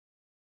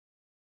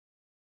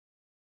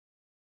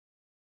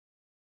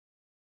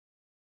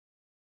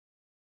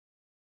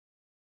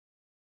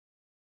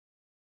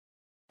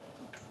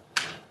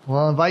Well,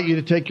 I'll invite you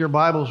to take your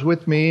Bibles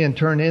with me and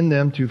turn in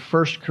them to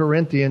 1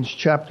 Corinthians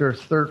chapter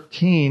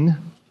 13.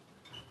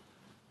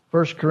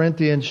 1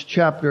 Corinthians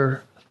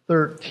chapter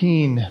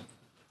 13.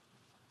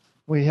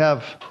 We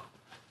have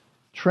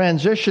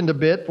transitioned a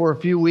bit for a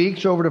few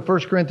weeks over to 1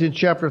 Corinthians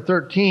chapter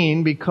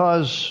 13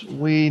 because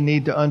we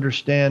need to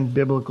understand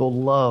biblical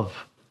love.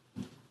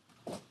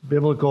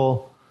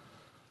 Biblical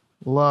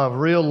love.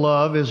 Real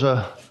love is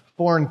a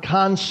foreign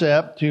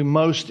concept to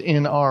most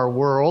in our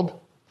world.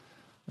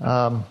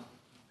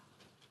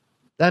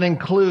 That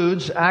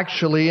includes,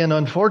 actually, and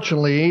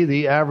unfortunately,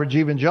 the average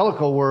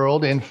evangelical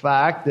world, in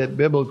fact, that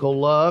biblical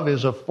love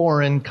is a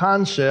foreign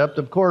concept.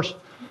 Of course,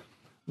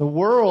 the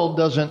world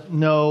doesn't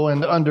know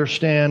and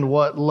understand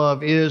what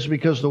love is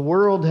because the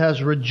world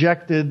has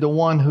rejected the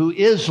one who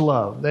is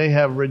love. They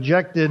have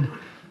rejected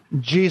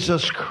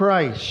Jesus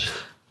Christ.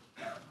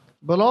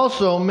 But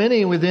also,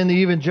 many within the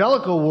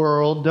evangelical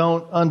world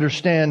don't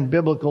understand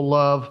biblical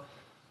love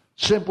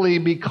simply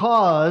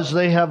because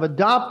they have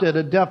adopted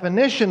a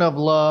definition of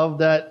love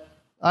that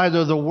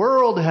either the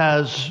world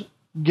has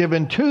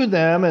given to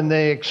them and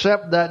they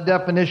accept that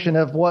definition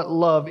of what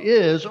love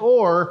is,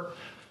 or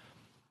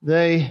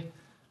they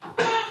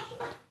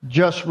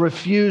just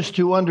refuse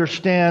to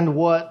understand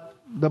what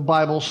the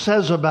Bible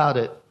says about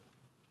it.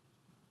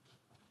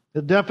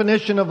 The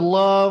definition of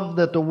love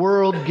that the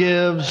world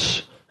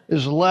gives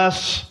is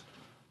less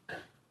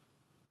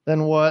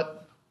than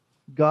what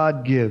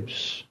God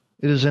gives.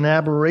 It is an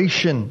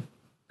aberration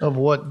of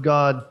what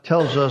God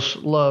tells us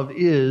love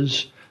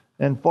is,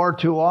 and far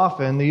too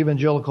often the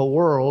evangelical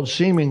world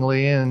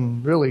seemingly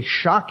and really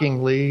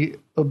shockingly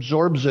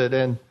absorbs it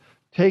and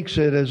takes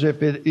it as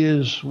if it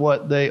is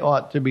what they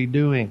ought to be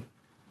doing.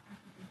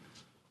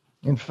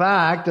 In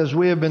fact, as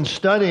we have been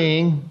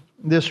studying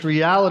this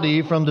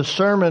reality from the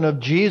sermon of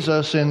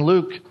Jesus in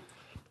Luke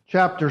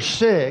chapter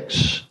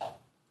 6,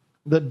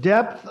 the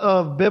depth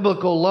of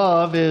biblical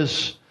love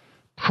is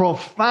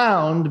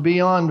profound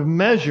beyond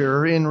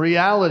measure in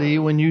reality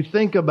when you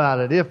think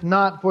about it, if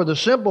not for the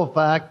simple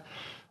fact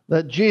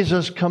that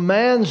Jesus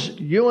commands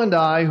you and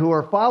I, who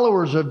are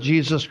followers of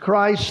Jesus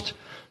Christ,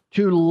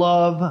 to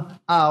love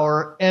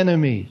our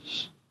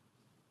enemies.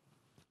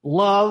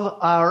 Love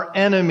our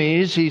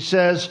enemies. He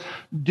says,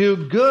 do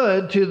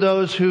good to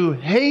those who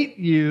hate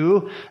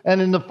you. And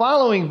in the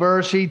following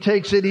verse, he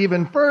takes it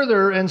even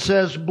further and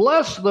says,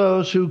 bless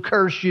those who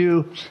curse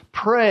you,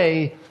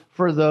 pray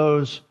for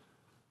those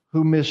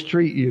who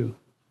mistreat you.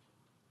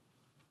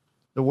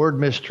 The word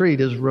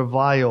mistreat is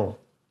revile.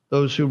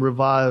 Those who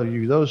revile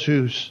you. Those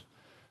who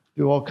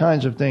do all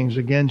kinds of things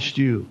against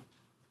you.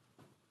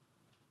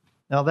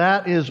 Now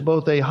that is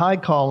both a high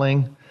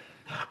calling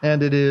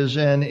and it is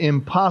an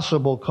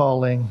impossible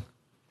calling.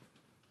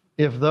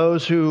 If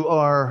those who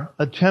are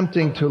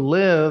attempting to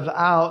live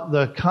out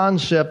the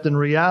concept and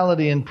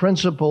reality and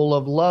principle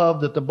of love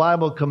that the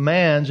Bible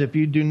commands, if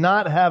you do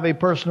not have a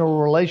personal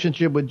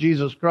relationship with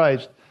Jesus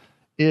Christ,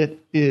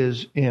 it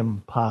is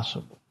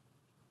impossible.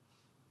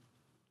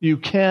 You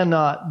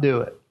cannot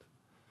do it.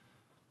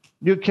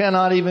 You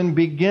cannot even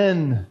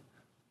begin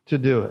to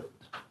do it.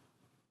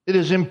 It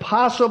is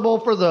impossible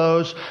for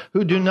those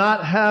who do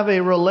not have a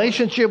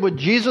relationship with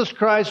Jesus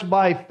Christ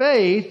by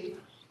faith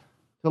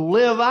to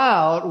live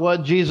out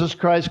what Jesus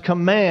Christ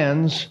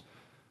commands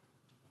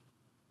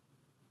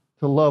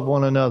to love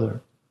one another.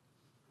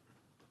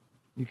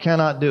 You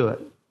cannot do it.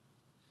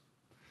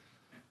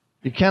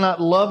 You cannot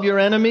love your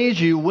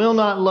enemies. You will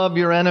not love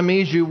your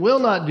enemies. You will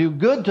not do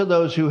good to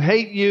those who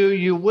hate you.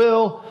 You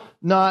will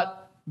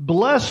not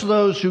bless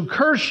those who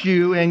curse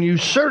you. And you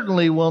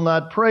certainly will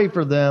not pray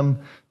for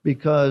them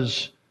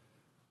because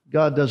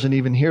God doesn't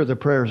even hear the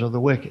prayers of the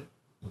wicked.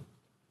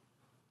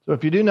 So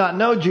if you do not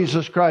know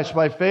Jesus Christ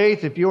by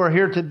faith, if you are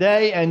here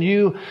today and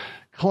you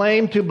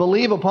claim to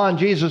believe upon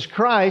Jesus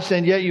Christ,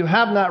 and yet you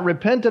have not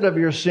repented of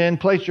your sin,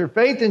 place your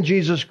faith in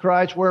Jesus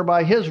Christ,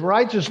 whereby His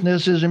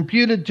righteousness is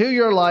imputed to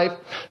your life,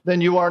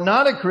 then you are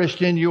not a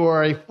Christian, you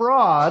are a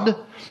fraud,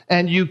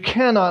 and you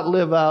cannot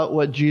live out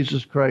what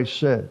Jesus Christ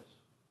says.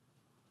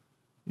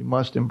 You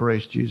must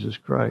embrace Jesus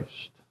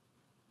Christ.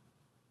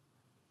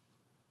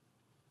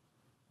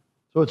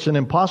 So it's an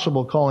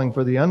impossible calling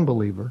for the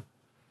unbeliever.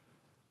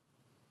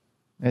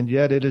 And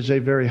yet it is a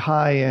very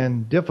high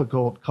and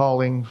difficult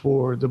calling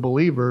for the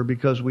believer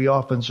because we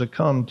often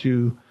succumb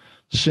to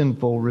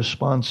sinful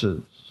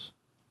responses.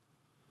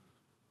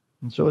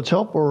 And so it's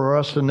helpful for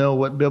us to know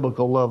what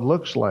biblical love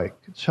looks like.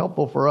 It's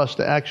helpful for us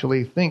to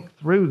actually think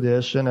through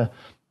this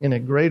in a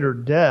greater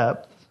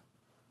depth,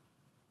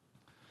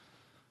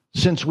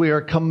 since we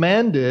are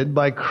commanded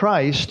by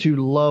Christ to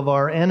love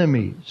our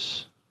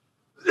enemies.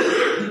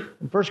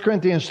 And 1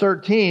 Corinthians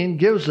 13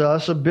 gives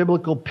us a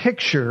biblical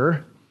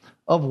picture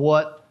of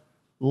what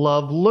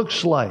love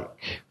looks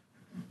like.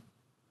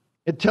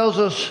 It tells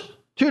us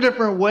two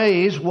different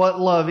ways what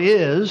love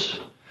is.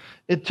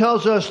 It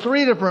tells us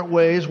three different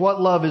ways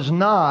what love is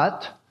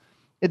not.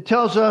 It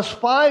tells us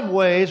 5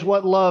 ways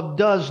what love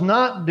does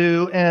not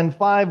do and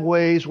 5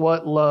 ways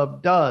what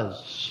love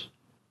does.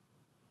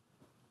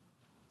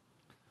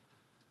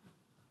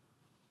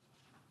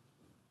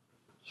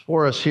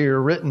 for us here,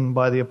 written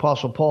by the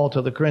Apostle Paul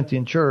to the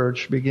Corinthian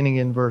church, beginning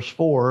in verse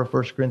 4 of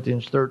 1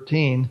 Corinthians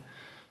 13,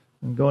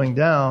 and going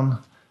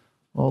down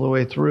all the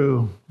way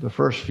through the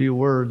first few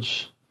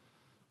words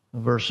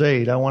of verse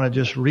 8. I want to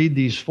just read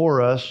these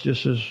for us,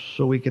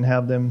 so we can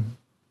have them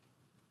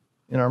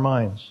in our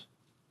minds.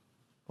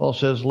 Paul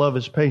says, love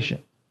is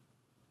patient.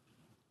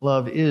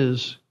 Love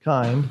is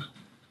kind,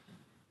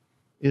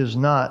 is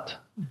not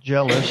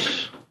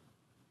jealous.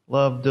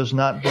 Love does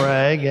not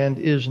brag and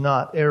is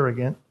not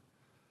arrogant.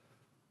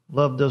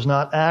 Love does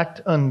not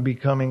act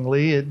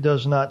unbecomingly. It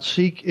does not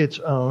seek its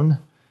own,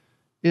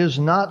 is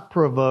not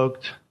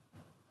provoked,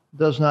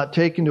 does not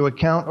take into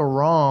account a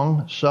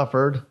wrong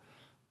suffered,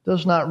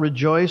 does not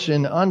rejoice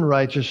in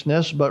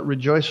unrighteousness, but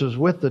rejoices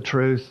with the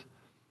truth,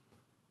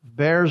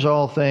 bears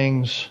all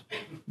things,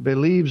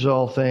 believes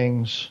all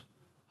things,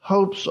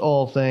 hopes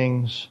all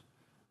things,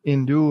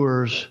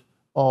 endures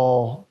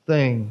all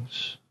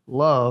things.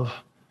 Love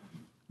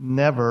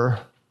never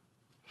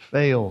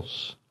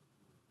fails.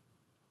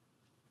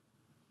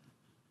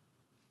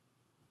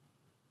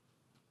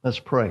 Let's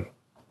pray.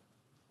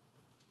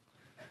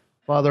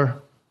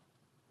 Father,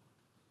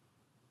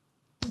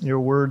 your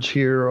words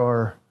here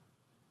are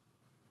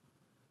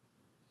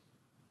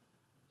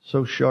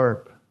so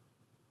sharp.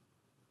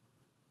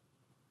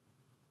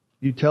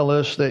 You tell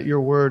us that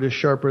your word is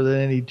sharper than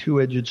any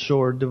two-edged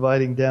sword,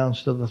 dividing down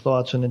to the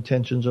thoughts and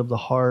intentions of the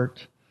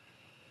heart.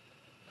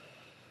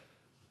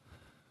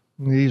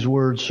 These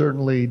words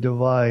certainly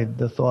divide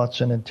the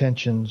thoughts and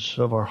intentions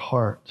of our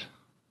heart.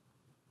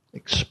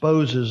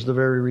 Exposes the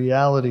very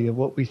reality of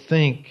what we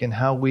think and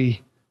how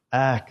we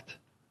act.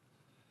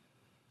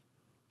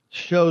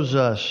 Shows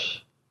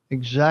us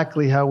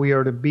exactly how we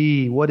are to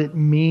be, what it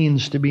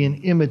means to be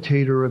an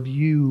imitator of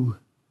you.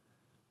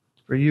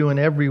 For you in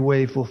every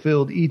way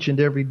fulfilled each and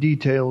every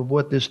detail of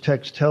what this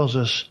text tells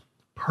us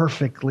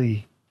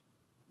perfectly,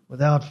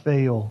 without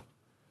fail,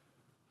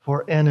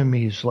 for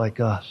enemies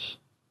like us.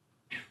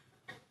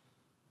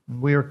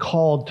 And we are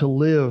called to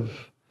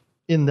live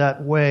in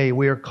that way.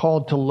 We are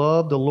called to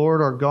love the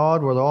Lord our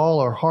God with all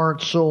our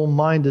heart, soul,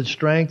 mind, and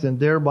strength, and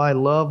thereby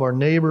love our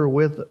neighbor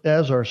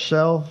as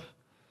ourselves.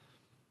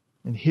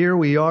 And here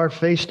we are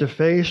face to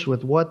face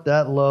with what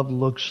that love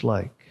looks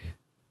like.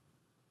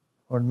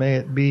 Lord, may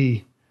it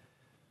be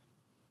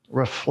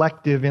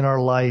reflective in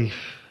our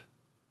life,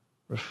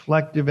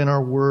 reflective in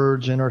our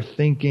words and our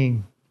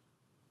thinking,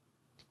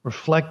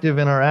 reflective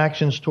in our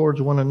actions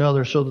towards one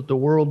another, so that the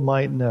world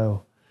might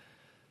know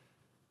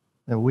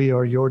that we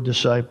are your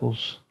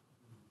disciples,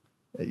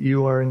 that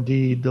you are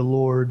indeed the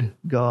Lord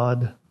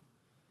God,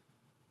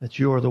 that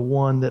you are the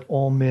one that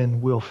all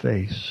men will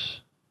face.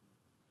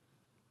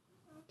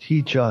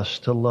 Teach us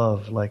to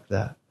love like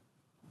that.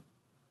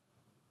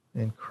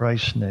 In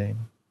Christ's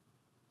name,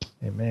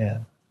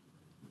 amen.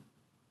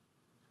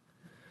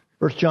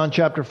 1 John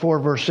chapter 4,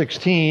 verse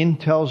 16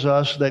 tells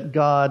us that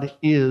God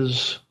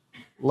is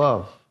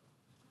love.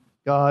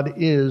 God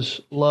is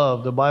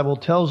love. The Bible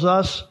tells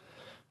us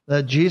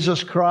that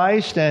Jesus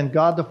Christ and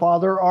God the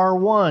Father are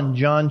one.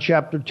 John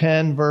chapter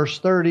 10, verse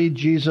 30,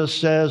 Jesus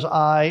says,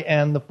 I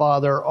and the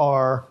Father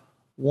are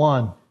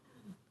one.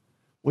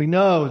 We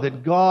know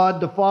that God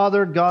the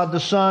Father, God the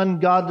Son,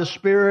 God the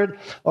Spirit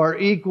are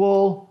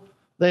equal.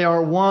 They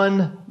are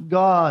one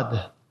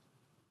God.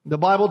 The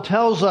Bible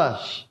tells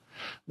us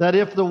that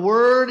if the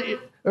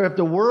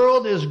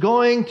world is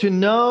going to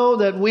know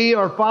that we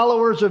are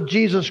followers of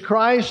Jesus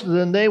Christ,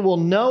 then they will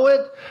know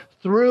it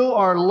through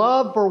our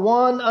love for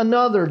one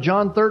another.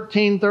 John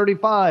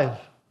 13:35.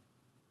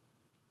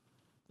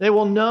 They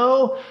will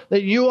know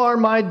that you are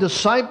my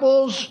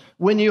disciples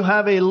when you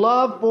have a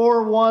love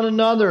for one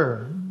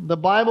another. The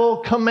Bible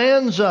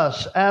commands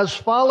us as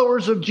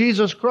followers of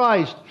Jesus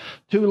Christ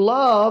to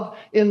love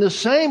in the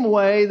same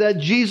way that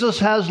Jesus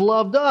has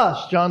loved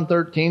us. John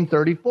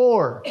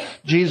 13:34.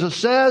 Jesus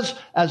says,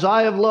 as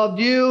I have loved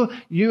you,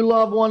 you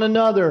love one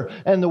another.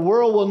 And the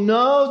world will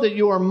know that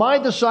you are my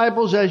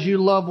disciples as you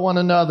love one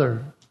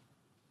another.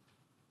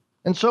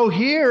 And so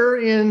here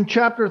in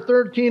chapter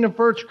 13 of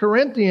 1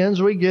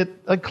 Corinthians, we get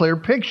a clear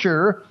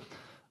picture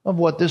of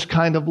what this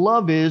kind of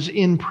love is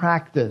in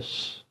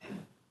practice.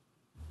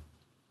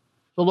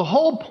 So the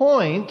whole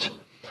point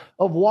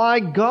of why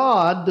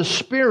God, the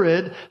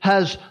Spirit,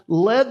 has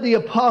led the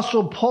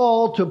Apostle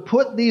Paul to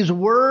put these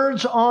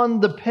words on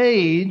the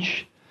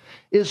page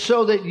is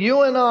so that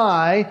you and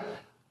I,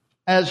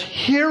 as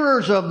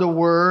hearers of the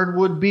Word,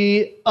 would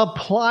be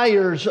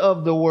appliers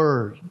of the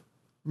Word.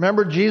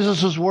 Remember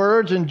Jesus'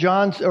 words in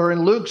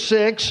Luke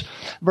 6,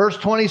 verse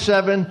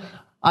 27,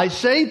 I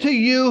say to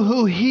you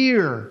who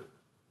hear,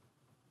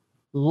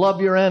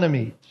 love your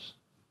enemies.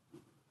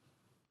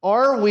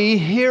 Are we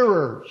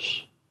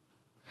hearers?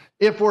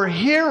 If we're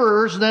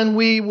hearers, then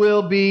we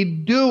will be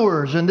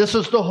doers. And this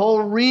is the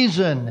whole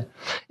reason.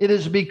 It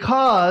is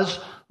because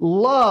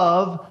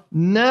love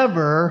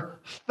never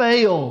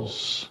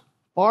fails.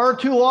 Far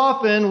too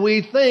often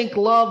we think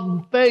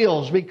love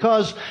fails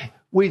because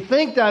we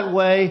think that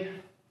way,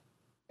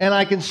 and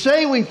I can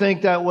say we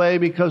think that way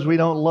because we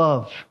don't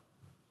love.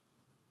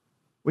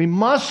 We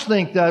must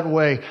think that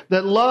way,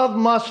 that love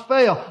must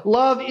fail.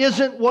 Love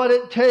isn't what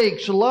it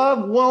takes.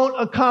 Love won't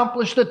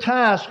accomplish the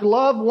task.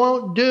 Love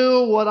won't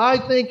do what I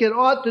think it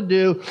ought to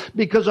do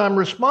because I'm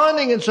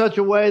responding in such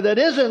a way that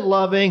isn't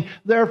loving.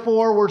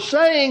 Therefore, we're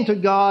saying to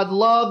God,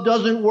 love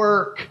doesn't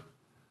work.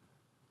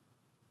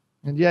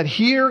 And yet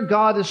here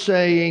God is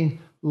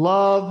saying,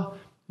 love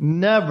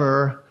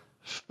never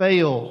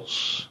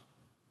fails.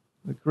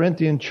 The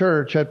Corinthian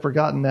church had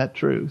forgotten that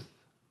truth.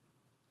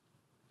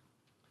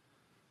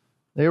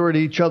 They were at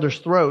each other's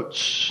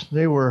throats.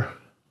 They were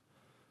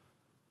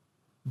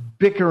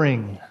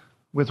bickering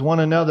with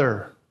one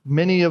another.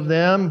 Many of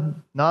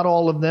them, not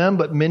all of them,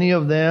 but many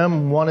of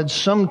them wanted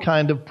some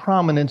kind of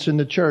prominence in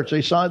the church.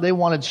 They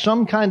wanted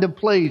some kind of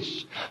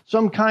place,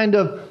 some kind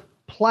of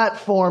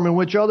platform in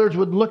which others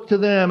would look to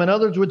them and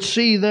others would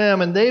see them,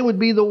 and they would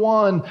be the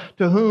one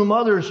to whom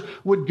others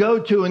would go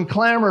to and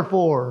clamor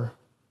for.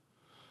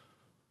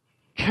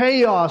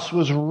 Chaos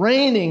was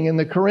reigning in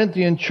the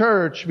Corinthian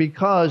church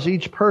because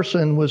each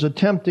person was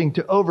attempting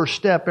to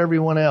overstep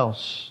everyone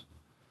else.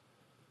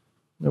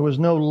 There was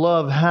no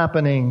love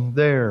happening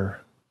there.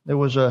 There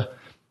was a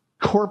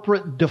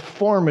corporate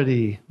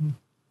deformity.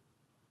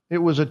 It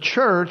was a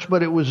church,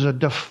 but it was a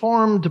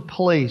deformed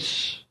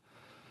place.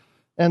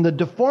 And the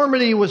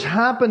deformity was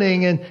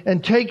happening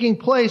and taking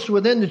place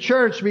within the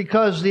church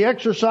because the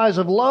exercise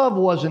of love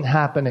wasn't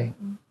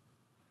happening.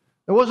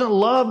 There wasn't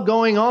love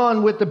going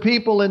on with the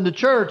people in the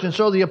church. And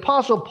so the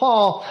Apostle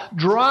Paul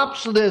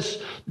drops this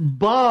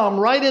bomb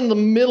right in the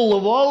middle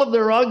of all of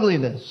their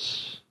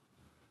ugliness.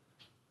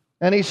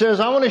 And he says,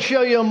 I want to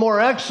show you a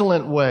more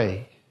excellent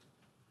way.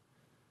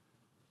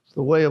 It's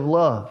the way of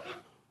love.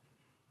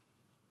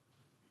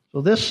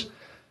 So this,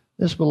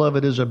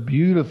 beloved, is a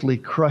beautifully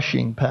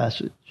crushing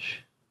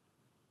passage.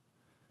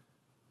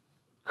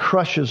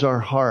 Crushes our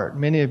heart.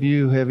 Many of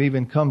you have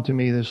even come to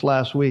me this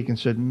last week and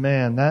said,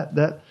 man,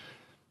 that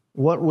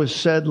what was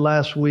said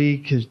last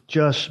week has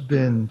just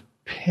been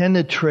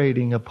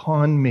penetrating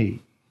upon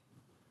me.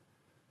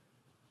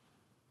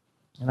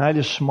 And I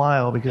just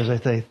smile because I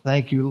say,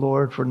 thank you,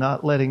 Lord, for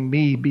not letting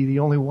me be the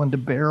only one to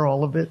bear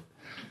all of it.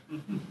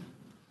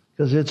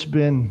 Because it's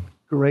been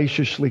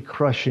graciously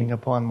crushing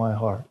upon my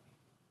heart.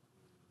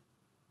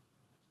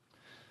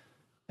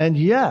 And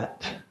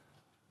yet,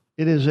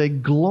 it is a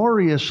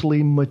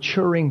gloriously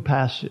maturing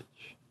passage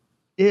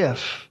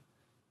if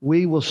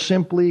we will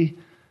simply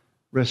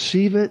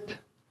receive it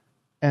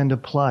and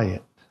apply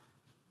it.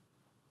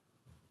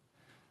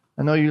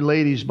 I know you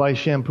ladies buy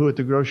shampoo at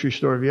the grocery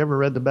store. Have you ever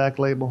read the back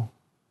label?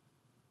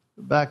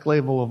 The back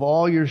label of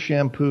all your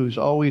shampoos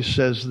always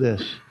says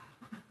this: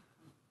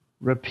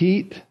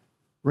 repeat,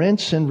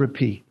 rinse and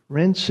repeat,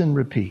 rinse and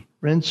repeat,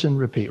 rinse and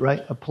repeat,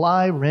 right?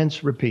 Apply,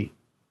 rinse, repeat.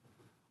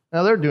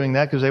 Now they're doing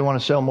that because they want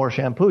to sell more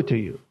shampoo to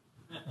you,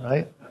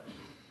 right?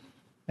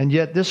 And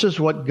yet this is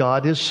what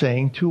God is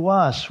saying to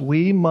us.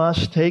 We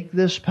must take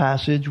this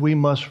passage, we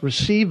must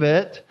receive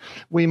it,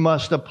 we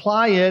must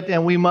apply it,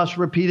 and we must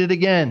repeat it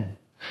again.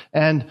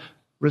 And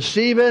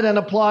receive it and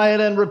apply it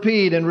and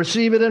repeat, and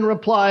receive it and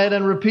apply it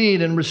and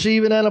repeat, and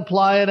receive it and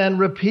apply it and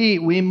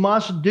repeat. We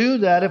must do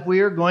that if we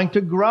are going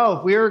to grow,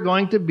 if we are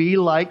going to be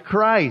like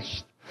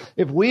Christ.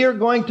 If we are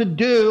going to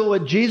do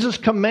what Jesus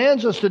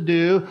commands us to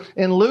do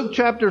in Luke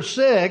chapter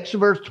 6,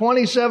 verse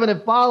 27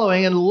 and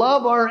following, and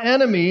love our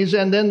enemies,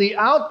 and then the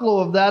outflow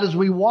of that is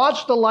we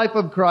watch the life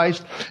of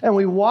Christ, and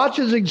we watch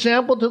His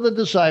example to the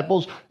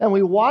disciples, and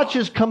we watch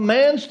His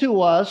commands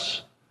to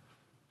us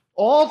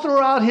all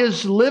throughout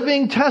His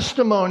living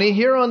testimony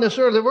here on this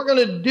earth. If we're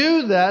going to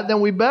do that, then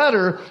we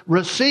better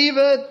receive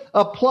it,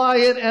 apply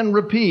it, and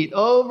repeat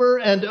over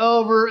and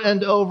over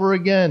and over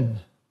again.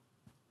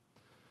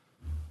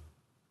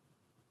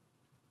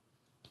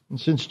 And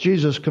since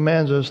Jesus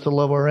commands us to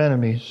love our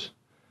enemies,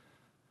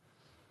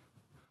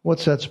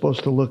 what's that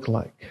supposed to look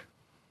like?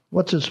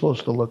 What's it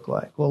supposed to look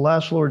like? Well,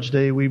 last Lord's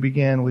Day, we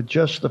began with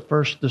just the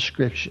first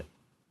description.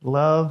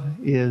 Love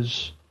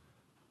is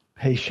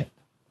patient.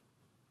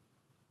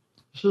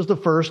 This is the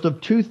first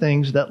of two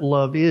things that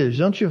love is.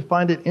 Don't you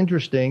find it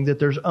interesting that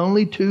there's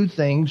only two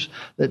things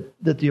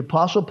that the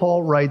Apostle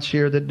Paul writes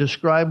here that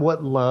describe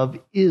what love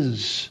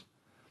is?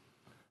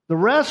 The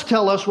rest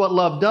tell us what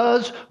love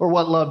does or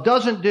what love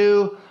doesn't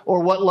do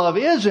or what love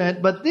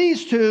isn't, but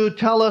these two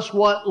tell us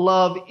what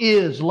love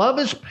is. Love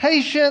is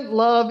patient.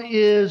 Love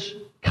is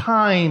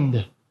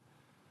kind.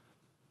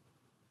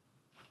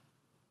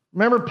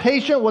 Remember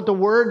patient, what the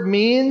word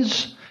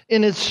means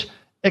in its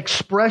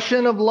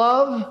expression of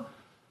love?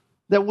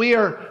 That we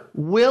are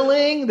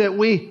willing, that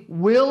we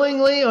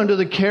willingly, under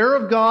the care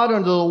of God,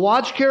 under the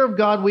watch care of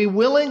God, we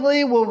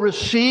willingly will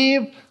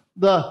receive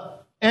the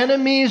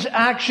enemy's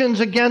actions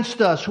against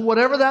us,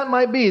 whatever that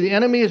might be. The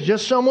enemy is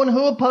just someone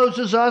who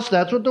opposes us.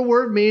 That's what the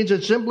word means.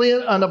 It's simply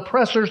an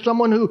oppressor,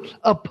 someone who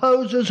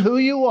opposes who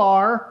you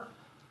are.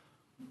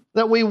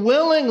 That we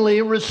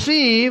willingly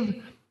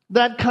receive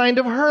that kind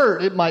of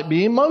hurt. It might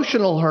be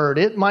emotional hurt.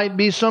 It might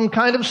be some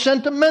kind of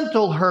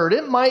sentimental hurt.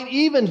 It might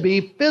even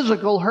be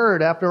physical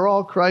hurt. After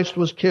all, Christ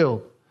was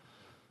killed.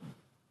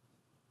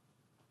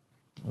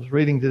 I was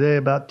reading today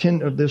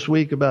this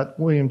week about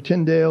William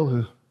Tyndale,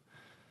 who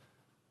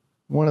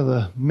one of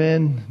the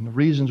men, the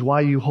reasons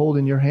why you hold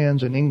in your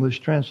hands an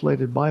English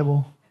translated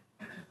Bible,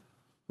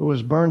 who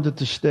was burned at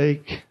the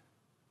stake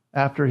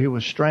after he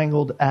was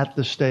strangled at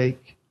the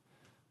stake.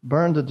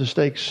 Burned at the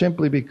stake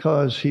simply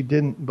because he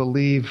didn't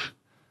believe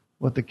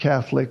what the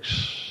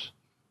Catholics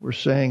were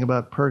saying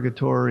about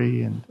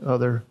purgatory and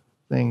other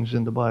things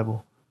in the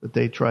Bible that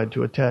they tried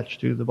to attach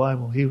to the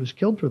Bible. He was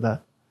killed for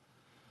that.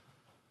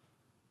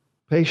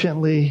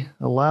 Patiently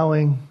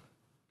allowing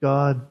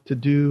God to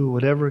do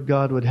whatever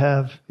God would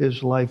have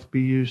his life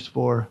be used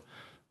for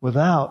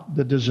without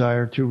the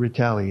desire to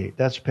retaliate.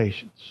 That's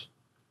patience.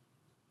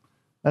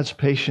 That's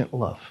patient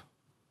love.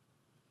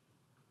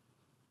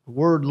 The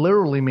word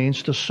literally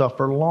means to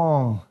suffer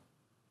long.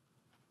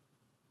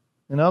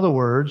 In other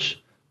words,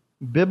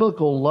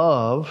 biblical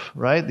love,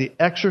 right, the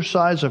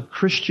exercise of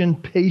Christian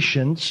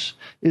patience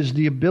is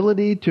the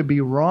ability to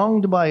be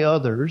wronged by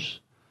others,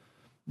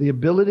 the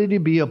ability to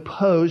be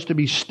opposed, to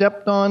be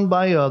stepped on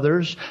by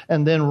others,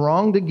 and then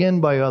wronged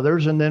again by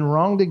others, and then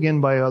wronged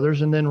again by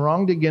others, and then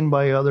wronged again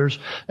by others.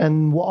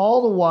 And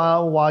all the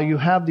while you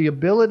have the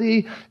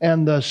ability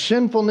and the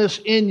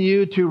sinfulness in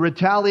you to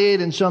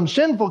retaliate in some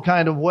sinful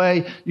kind of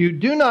way, you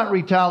do not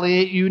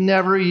retaliate. You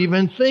never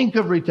even think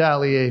of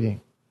retaliating.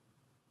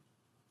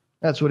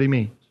 That's what he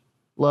means.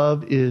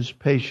 Love is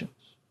patience.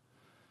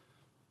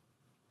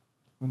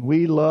 When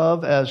we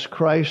love as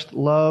Christ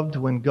loved,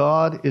 when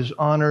God is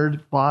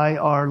honored by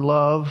our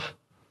love,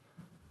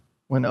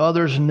 when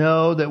others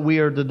know that we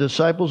are the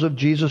disciples of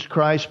Jesus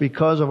Christ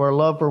because of our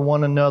love for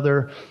one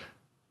another,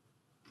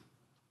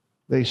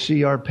 they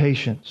see our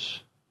patience.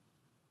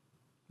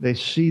 They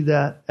see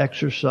that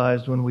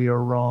exercised when we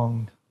are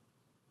wronged.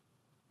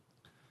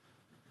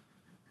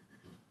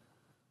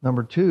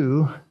 Number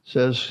 2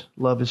 says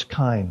love is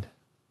kind.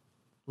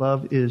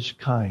 Love is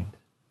kind.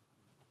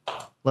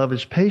 Love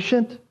is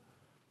patient.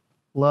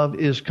 Love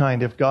is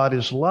kind. If God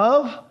is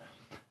love,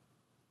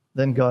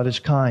 then God is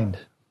kind.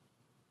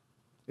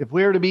 If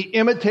we are to be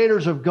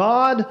imitators of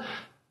God,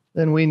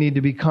 then we need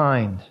to be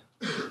kind.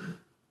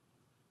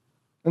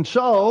 And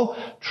so,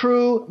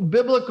 true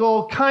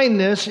biblical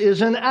kindness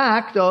is an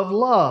act of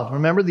love.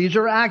 Remember, these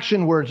are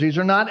action words. These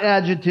are not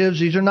adjectives.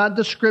 These are not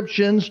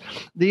descriptions.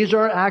 These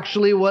are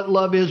actually what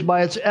love is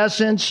by its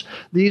essence.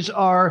 These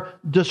are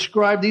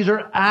described. These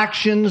are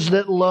actions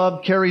that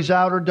love carries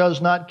out or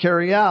does not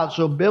carry out.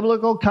 So,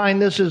 biblical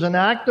kindness is an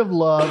act of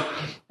love,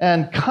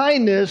 and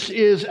kindness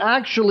is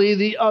actually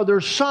the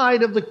other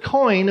side of the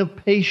coin of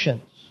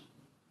patience.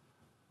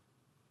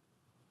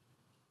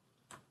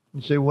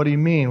 You say, what do you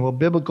mean? Well,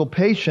 biblical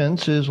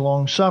patience is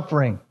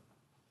long-suffering.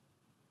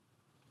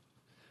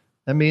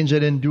 That means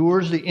it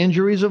endures the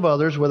injuries of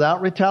others without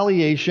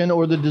retaliation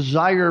or the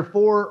desire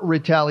for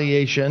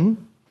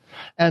retaliation.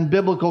 And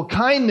biblical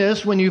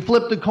kindness, when you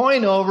flip the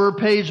coin over,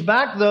 pays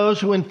back those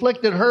who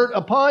inflicted hurt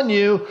upon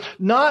you,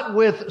 not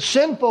with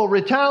sinful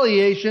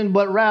retaliation,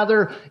 but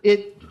rather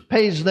it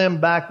pays them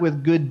back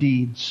with good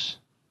deeds.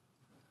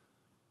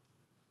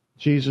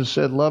 Jesus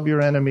said, love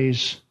your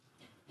enemies.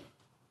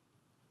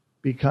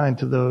 Be kind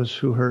to those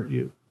who hurt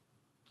you.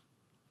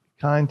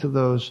 Be kind to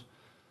those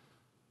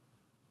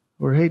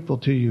who are hateful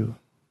to you.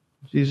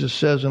 Jesus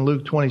says in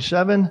Luke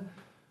 27,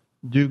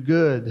 do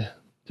good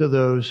to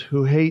those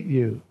who hate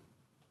you.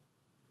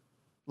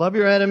 Love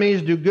your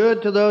enemies, do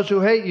good to those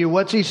who hate you.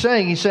 What's he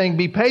saying? He's saying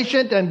be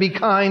patient and be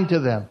kind to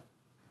them.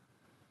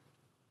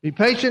 Be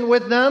patient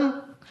with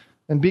them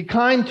and be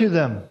kind to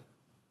them.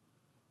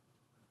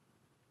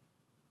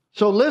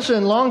 So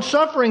listen,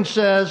 long-suffering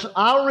says,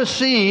 I'll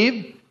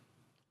receive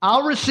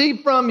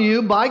from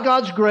you by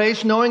God's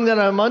grace, knowing that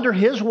I'm under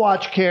His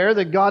watch care,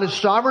 that God is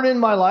sovereign in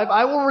my life.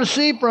 I will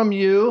receive from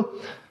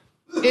you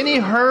any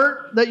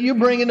hurt that you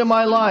bring into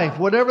my life,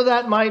 whatever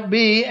that might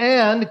be.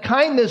 And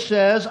kindness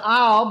says,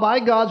 I'll, by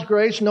God's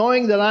grace,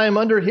 knowing that I am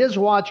under His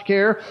watch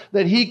care,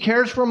 that He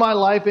cares for my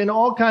life in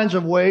all kinds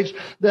of ways,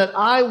 that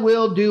I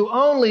will do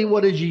only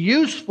what is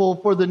useful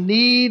for the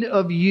need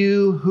of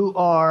you who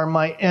are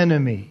my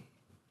enemy.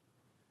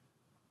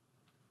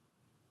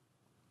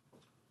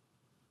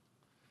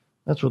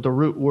 That's what the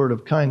root word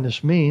of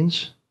kindness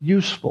means.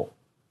 Useful.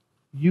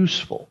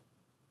 Useful.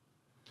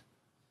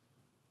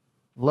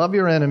 Love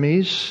your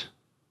enemies.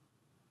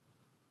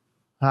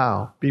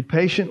 How? Be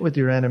patient with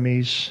your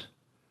enemies.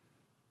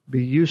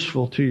 Be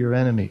useful to your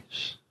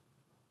enemies.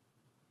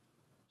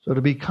 So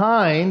to be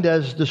kind,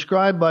 as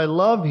described by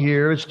love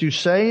here, is to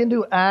say and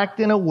to act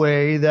in a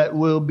way that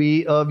will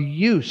be of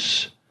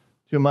use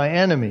to my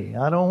enemy.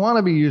 I don't want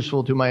to be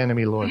useful to my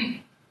enemy, Lord.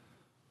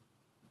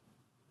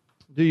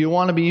 Do you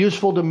want to be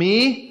useful to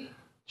me?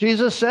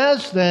 Jesus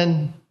says,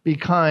 then be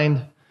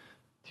kind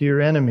to your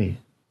enemy.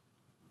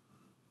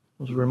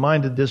 I was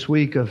reminded this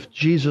week of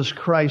Jesus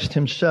Christ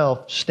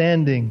Himself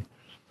standing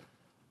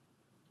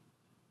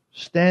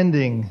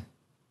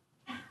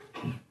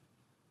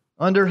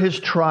under His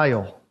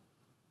trial.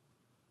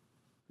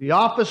 The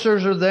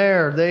officers are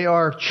there. They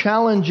are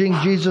challenging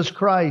Jesus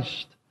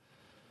Christ.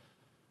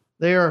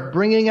 They are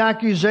bringing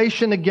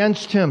accusation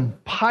against him.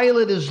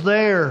 Pilate is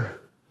there.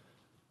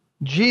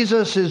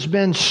 Jesus has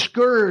been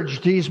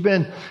scourged. He's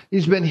been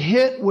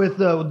hit with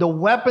the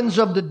weapons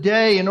of the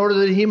day in order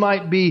that he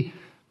might be,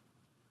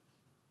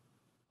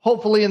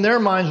 hopefully in their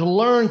minds,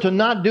 learn to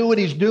not do what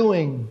he's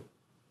doing.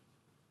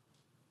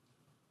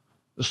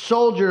 The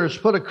soldiers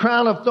put a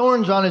crown of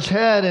thorns on his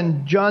head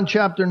in John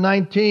chapter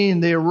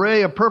 19. They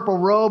array a purple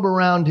robe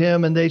around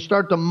him and they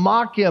start to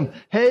mock him.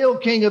 Hail,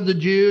 King of the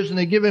Jews! And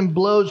they give him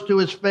blows to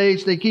his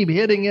face. They keep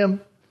hitting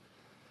him.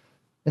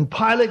 And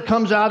Pilate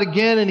comes out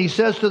again and he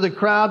says to the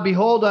crowd,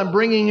 "Behold, I'm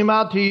bringing him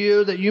out to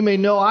you that you may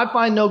know I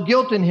find no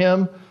guilt in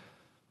him."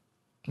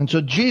 And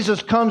so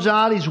Jesus comes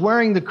out. He's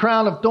wearing the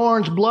crown of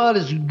thorns. Blood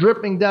is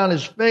dripping down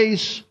his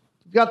face.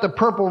 He's got the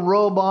purple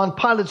robe on.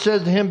 Pilate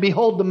says to him,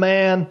 "Behold the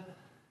man,"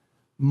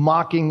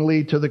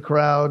 mockingly to the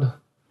crowd.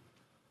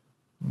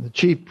 And the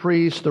chief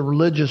priests, the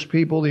religious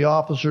people, the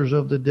officers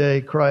of the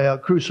day cry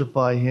out,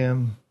 "Crucify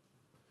him."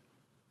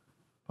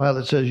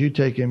 Pilate says, "You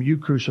take him, you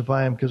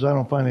crucify him, because I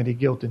don't find any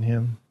guilt in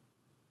him."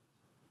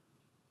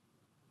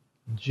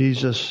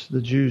 Jesus,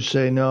 the Jews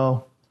say,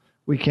 "No,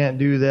 we can't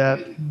do that.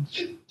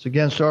 It's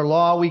against our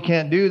law. We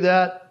can't do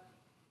that.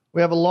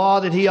 We have a law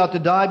that he ought to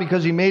die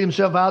because he made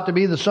himself out to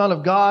be the Son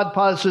of God."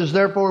 Pilate says,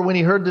 therefore, when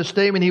he heard this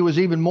statement, he was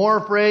even more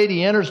afraid.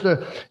 He enters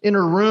the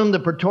inner room, the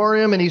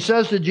praetorium, and he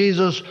says to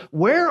Jesus,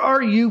 "Where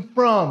are you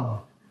from?"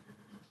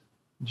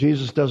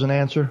 Jesus doesn't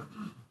answer.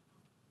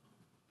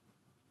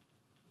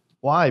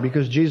 Why?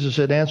 Because Jesus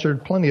had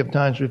answered plenty of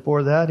times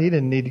before that. He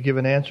didn't need to give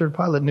an answer.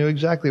 Pilate knew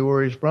exactly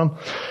where he's from.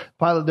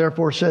 Pilate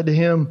therefore said to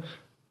him,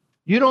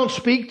 "You don't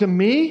speak to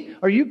me?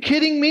 Are you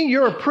kidding me?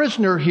 You're a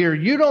prisoner here.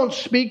 You don't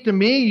speak to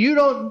me.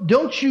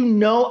 Don't you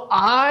know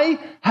I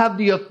have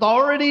the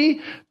authority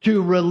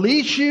to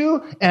release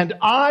you and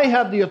I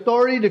have the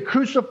authority to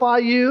crucify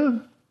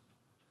you?"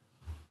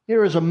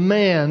 Here is a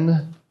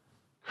man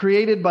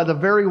created by the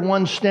very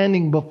one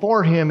standing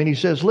before him, and he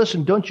says,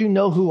 "Listen, don't you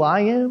know who I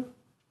am?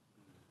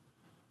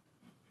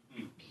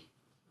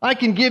 I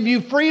can give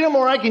you freedom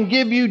or I can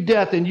give you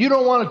death, and you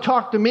don't want to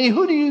talk to me.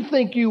 Who do you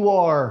think you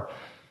are?"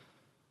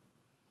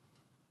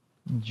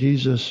 And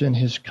Jesus, in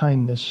his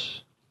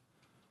kindness,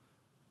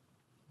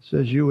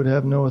 says, "You would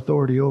have no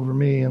authority over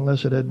me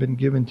unless it had been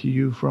given to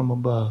you from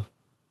above."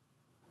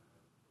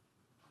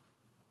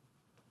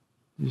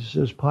 Jesus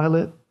says,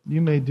 "Pilate, you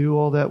may do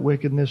all that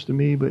wickedness to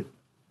me, but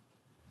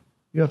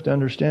you have to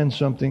understand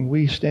something.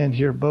 We stand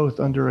here both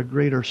under a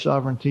greater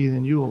sovereignty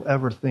than you will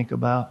ever think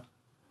about.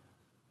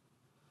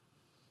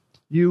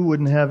 You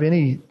wouldn't have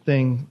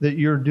anything that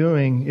you're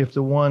doing if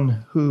the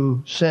one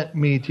who sent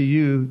me to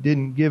you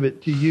didn't give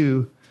it to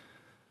you."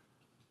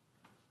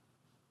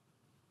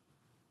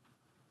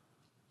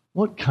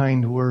 What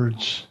kind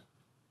words?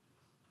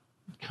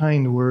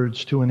 Kind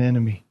words to an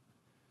enemy.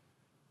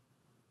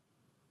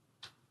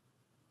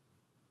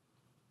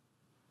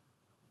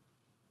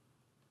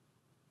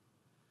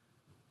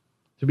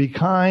 To be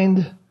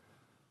kind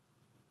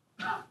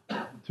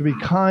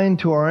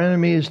to our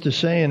enemy is to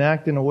say and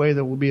act in a way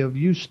that will be of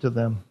use to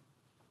them.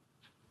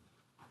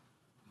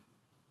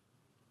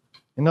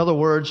 In other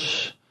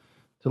words,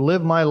 to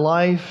live my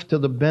life to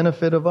the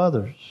benefit of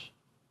others.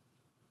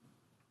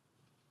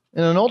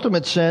 In an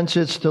ultimate sense,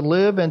 it's to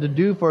live and to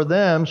do for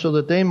them so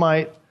that they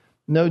might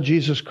know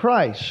Jesus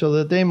Christ, so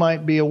that they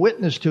might be a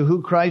witness to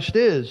who Christ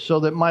is, so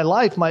that my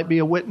life might be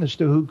a witness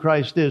to who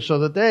Christ is, so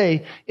that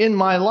they, in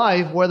my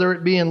life, whether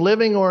it be in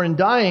living or in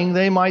dying,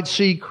 they might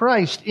see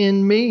Christ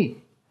in me.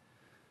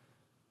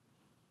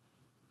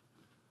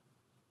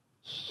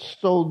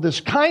 So this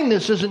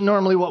kindness isn't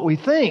normally what we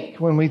think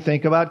when we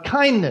think about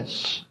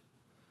kindness.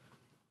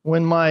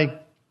 When my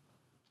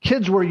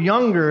kids were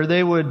younger,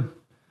 they would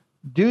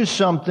do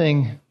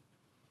something.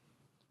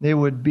 They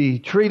would be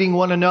treating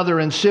one another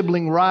in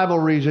sibling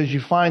rivalries, as you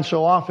find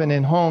so often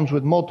in homes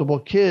with multiple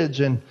kids.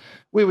 And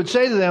we would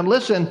say to them,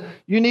 "Listen,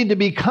 you need to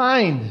be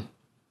kind.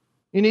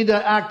 You need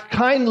to act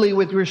kindly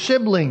with your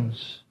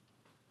siblings."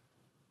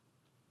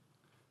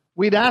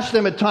 We'd ask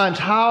them at times,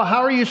 how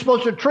are you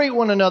supposed to treat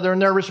one another?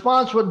 And their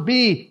response would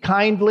be,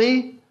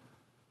 "Kindly."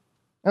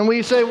 And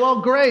we say,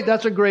 "Well, great,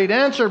 that's a great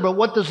answer, but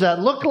what does that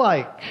look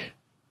like?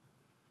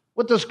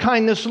 What does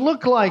kindness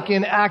look like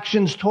in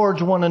actions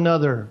towards one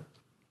another?"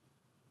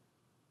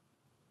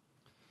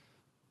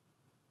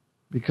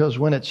 Because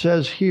when it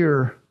says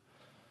here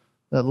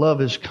that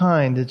love is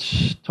kind,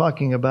 it's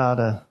talking about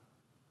an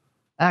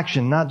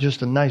action, not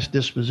just a nice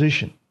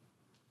disposition.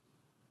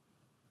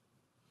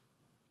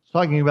 It's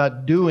talking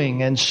about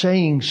doing and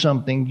saying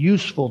something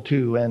useful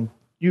to and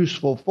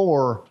useful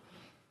for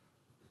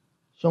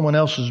someone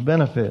else's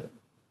benefit.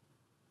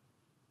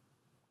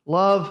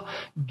 Love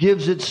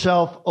gives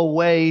itself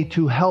away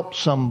to help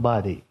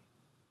somebody.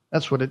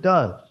 That's what it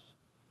does.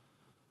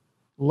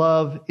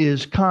 Love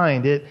is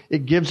kind.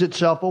 It gives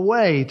itself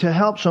away to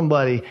help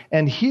somebody.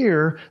 And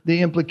here,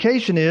 the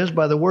implication is,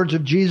 by the words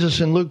of Jesus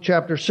in Luke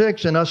chapter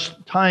 6, and us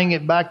tying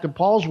it back to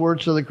Paul's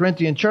words to the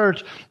Corinthian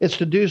church, it's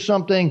to do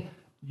something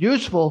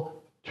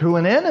useful to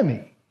an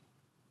enemy.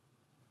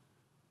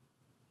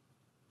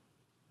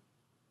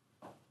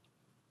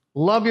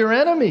 Love your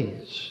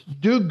enemies.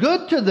 Do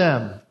good to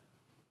them.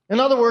 In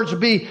other words,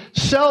 be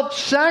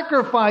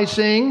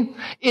self-sacrificing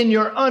in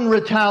your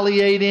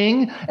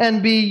unretaliating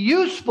and be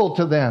useful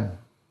to them.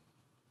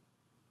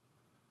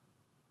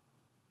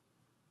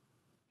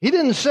 He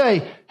didn't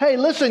say, hey,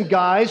 listen,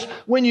 guys,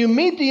 when you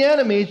meet the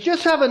enemies,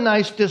 just have a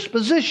nice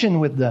disposition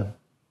with them.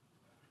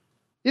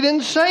 He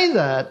didn't say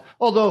that,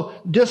 although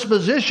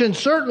disposition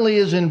certainly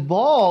is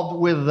involved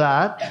with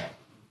that.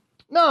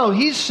 No,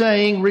 he's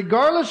saying,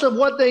 regardless of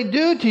what they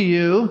do to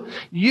you,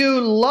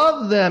 you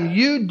love them.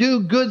 You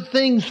do good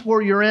things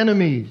for your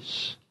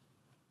enemies.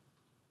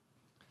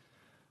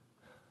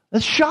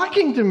 That's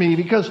shocking to me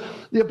because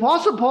the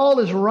Apostle Paul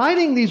is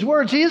writing these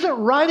words. He isn't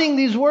writing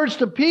these words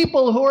to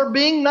people who are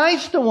being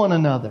nice to one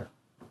another.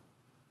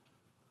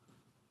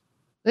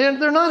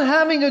 And they're not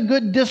having a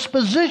good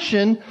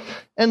disposition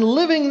and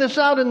living this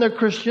out in their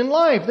Christian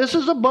life. This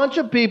is a bunch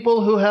of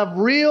people who have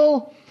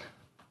real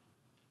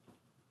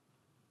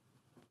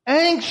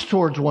angst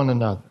towards one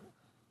another.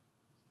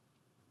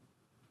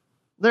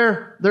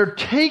 They're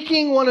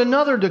taking one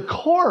another to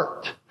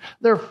court.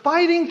 They're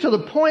fighting to the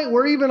point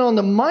where even on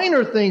the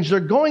minor things, they're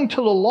going to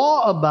the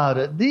law about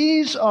it.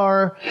 These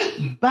are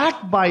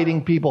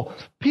backbiting people,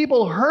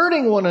 people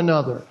hurting one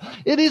another.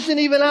 It isn't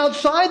even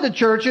outside the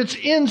church, it's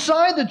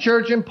inside the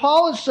church. And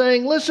Paul is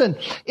saying, listen,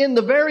 in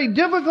the very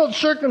difficult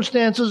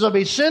circumstances of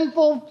a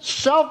sinful,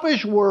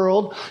 selfish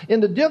world,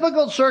 in the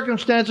difficult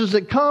circumstances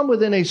that come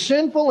within a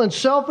sinful and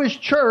selfish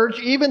church,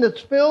 even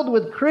that's filled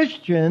with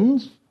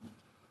Christians,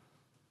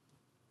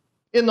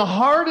 in the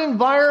hard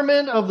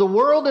environment of the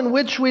world in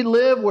which we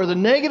live, where the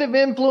negative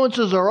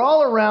influences are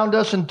all around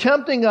us and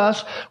tempting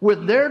us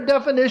with their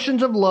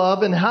definitions of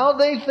love and how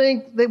they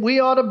think that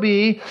we ought to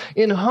be,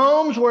 in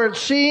homes where it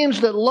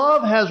seems that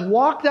love has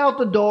walked out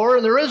the door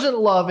and there isn't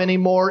love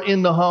anymore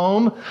in the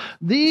home,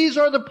 these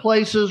are the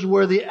places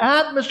where the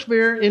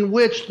atmosphere in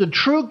which the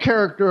true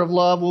character of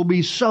love will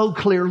be so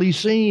clearly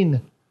seen.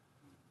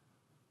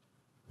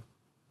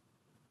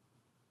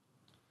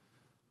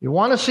 You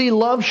want to see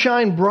love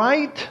shine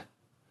bright?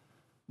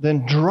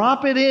 Then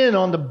drop it in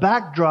on the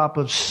backdrop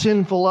of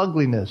sinful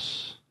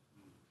ugliness.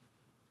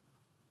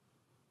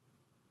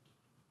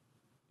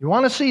 You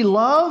want to see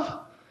love?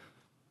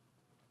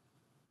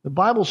 The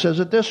Bible says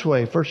it this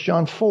way, 1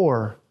 John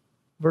 4,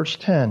 verse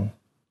 10.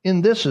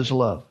 In this is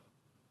love.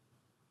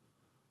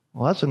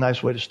 Well, that's a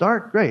nice way to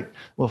start. Great.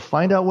 We'll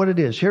find out what it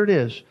is. Here it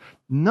is.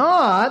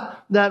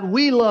 Not that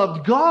we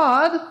loved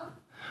God,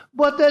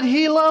 but that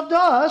He loved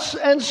us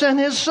and sent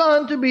His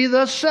Son to be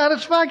the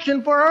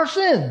satisfaction for our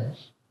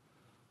sins.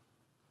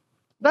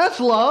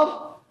 That's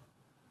love.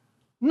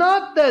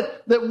 Not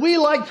that we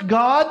liked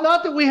God,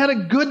 not that we had a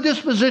good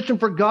disposition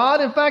for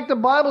God. In fact, the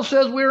Bible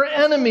says we were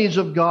enemies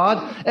of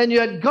God. And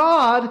yet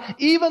God,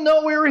 even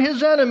though we were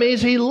His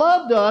enemies, He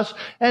loved us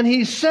and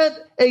He sent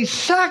a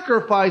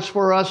sacrifice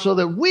for us so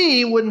that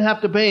we wouldn't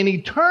have to pay an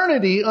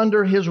eternity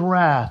under His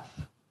wrath.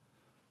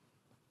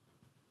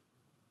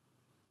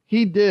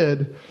 He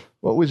did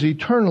what was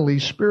eternally,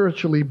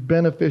 spiritually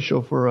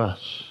beneficial for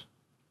us.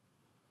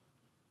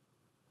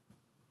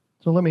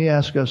 So let me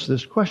ask us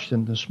this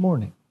question this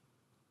morning.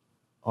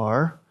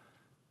 Are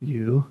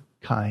you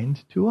kind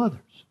to others?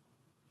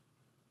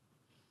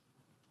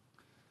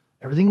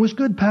 Everything was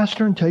good,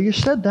 Pastor, until you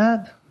said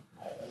that.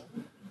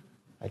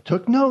 I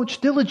took notes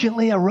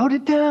diligently. I wrote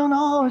it down.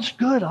 Oh, it's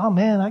good. Oh,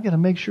 man, I got to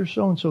make sure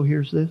so-and-so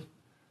hears this.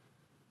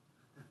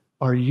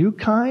 Are you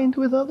kind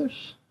with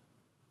others?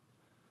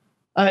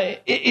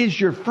 Is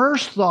your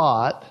first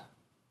thought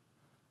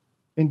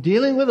in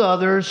dealing with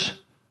others,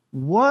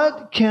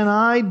 what can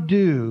I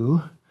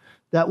do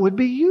that would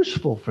be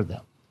useful for them?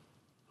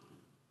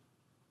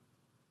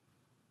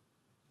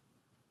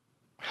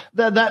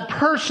 That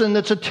person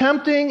that's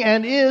attempting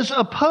and is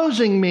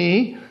opposing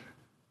me,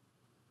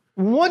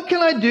 what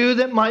can I do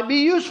that might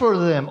be useful to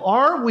them?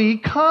 Are we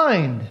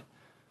kind?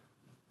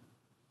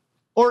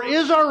 Or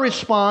is our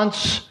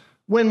response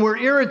when we're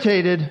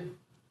irritated,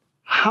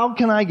 how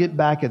can I get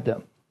back at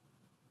them?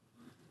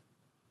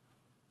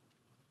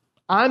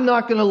 I'm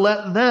not going to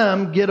let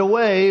them get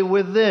away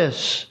with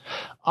this.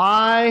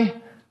 I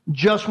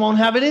just won't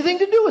have anything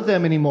to do with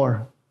them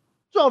anymore.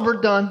 It's over,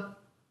 done.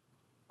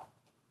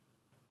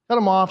 Cut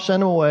them off,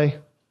 send them away.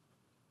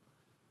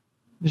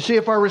 You see,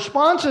 if our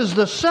response is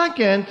the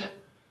second,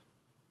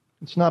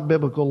 it's not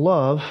biblical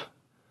love.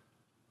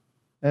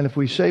 And if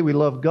we say we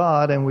love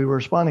God and we were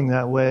responding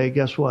that way,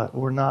 guess what?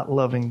 We're not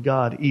loving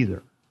God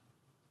either.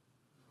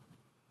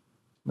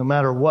 No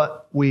matter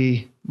what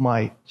we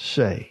might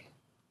say.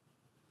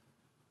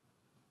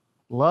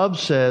 Love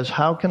says,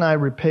 how can I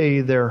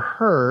repay their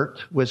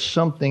hurt with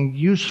something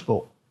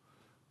useful,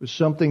 with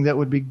something that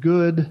would be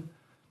good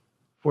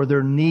for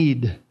their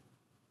need?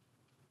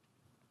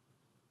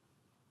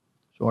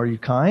 So are you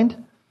kind?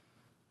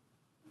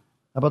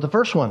 How about the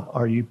first one?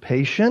 Are you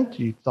patient?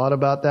 You thought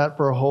about that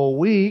for a whole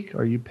week.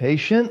 Are you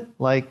patient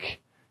like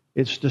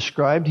it's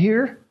described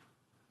here?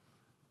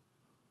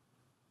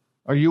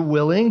 Are you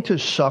willing to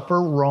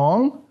suffer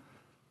wrong?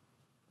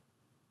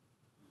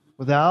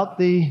 without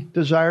the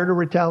desire to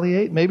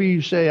retaliate. Maybe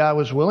you say, I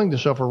was willing to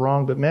suffer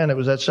wrong, but man, it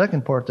was that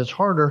second part that's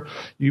harder.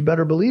 You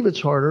better believe it's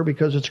harder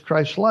because it's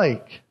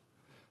Christ-like.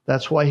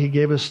 That's why he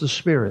gave us the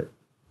Spirit.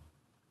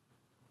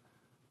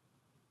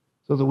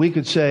 So that we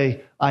could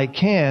say, I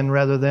can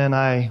rather than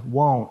I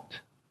won't.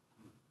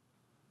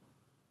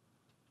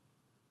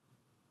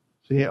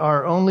 See,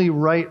 our only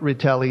right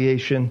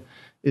retaliation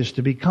is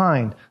to be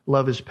kind.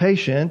 Love is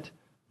patient,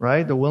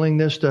 right? The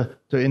willingness to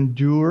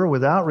endure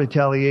without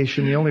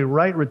retaliation. The only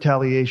right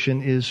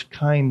retaliation is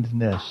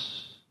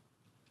kindness.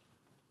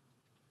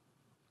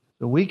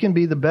 So we can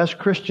be the best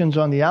Christians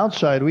on the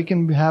outside. We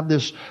can have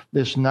this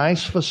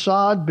nice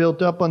facade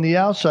built up on the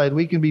outside.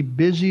 We can be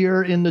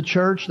busier in the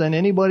church than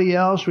anybody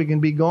else. We can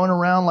be going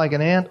around like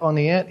an ant on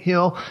the ant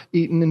hill,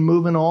 eating and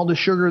moving all the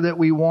sugar that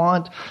we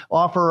want,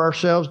 offer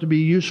ourselves to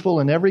be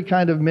useful in every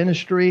kind of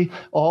ministry,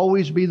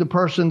 always be the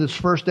person that's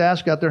first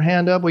asked, got their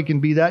hand up. We can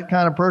be that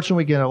kind of person.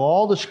 We can have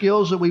all the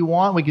skills that we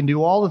want. We can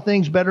do all the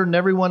things better than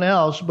everyone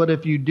else. But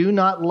if you do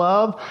not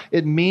love,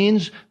 it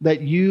means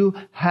that you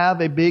have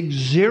a big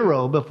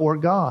zero before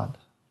God.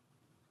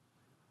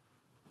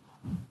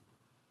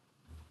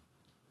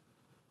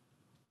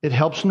 It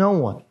helps no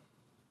one.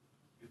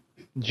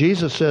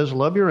 Jesus says,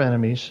 love your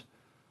enemies.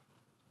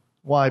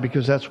 Why?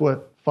 Because that's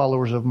what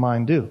followers of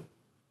mine do.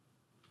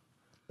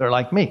 They're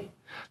like me.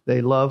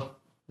 They love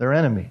their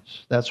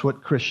enemies. That's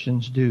what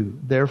Christians do.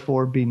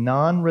 Therefore, be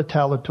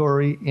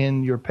non-retaliatory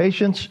in your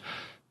patience.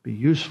 Be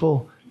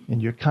useful in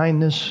your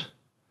kindness.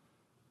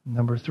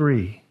 Number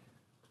 3,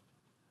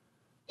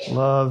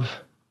 love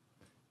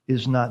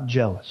is not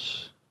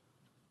jealous.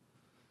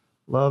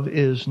 Love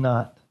is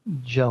not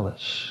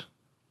jealous.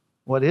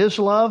 What is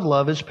love?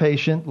 Love is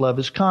patient. Love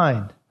is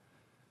kind.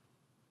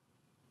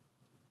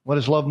 What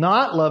is love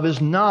not? Love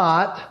is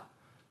not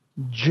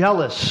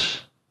jealous.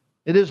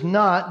 It is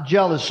not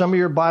jealous. Some of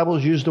your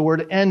Bibles use the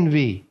word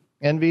envy.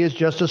 Envy is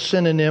just a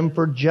synonym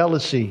for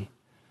jealousy.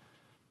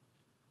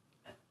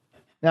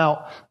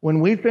 Now, when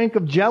we think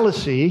of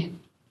jealousy,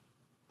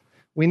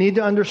 we need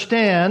to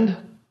understand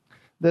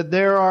that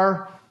there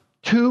are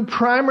 2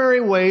 primary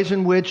ways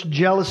in which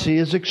jealousy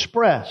is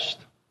expressed.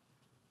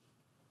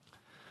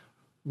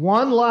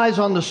 One lies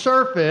on the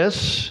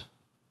surface,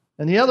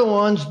 and the other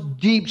one's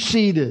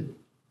deep-seated.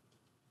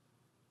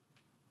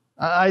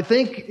 I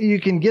think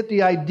you can get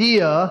the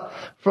idea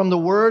from the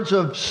words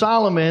of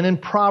Solomon in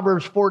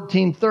Proverbs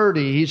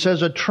 14:30. He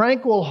says, a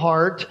tranquil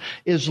heart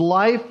is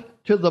life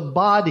to the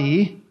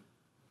body,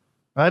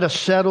 right? A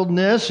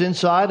settledness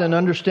inside, an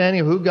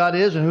understanding of who God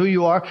is and who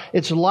you are.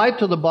 It's life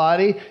to the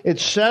body. It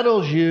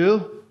settles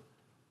you.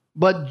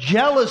 But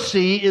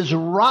jealousy is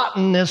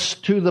rottenness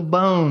to the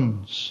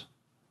bones.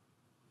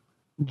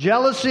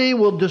 Jealousy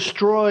will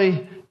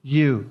destroy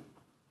you.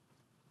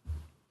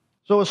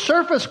 So a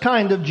surface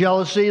kind of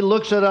jealousy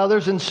looks at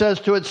others and says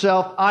to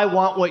itself, I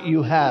want what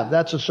you have.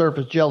 That's a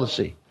surface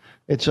jealousy.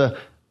 It's a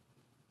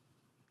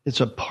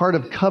part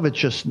of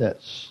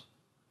covetousness.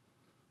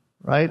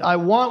 Right? I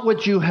want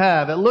what you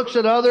have. It looks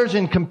at others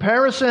in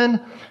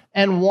comparison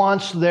and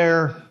wants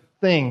their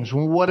things,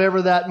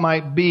 whatever that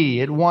might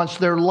be. It wants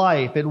their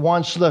life. It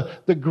wants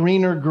the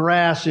greener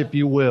grass, if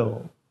you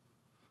will.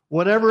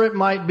 Whatever it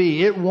might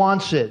be, it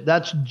wants it.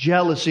 That's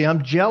jealousy.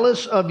 I'm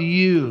jealous of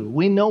you.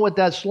 We know what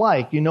that's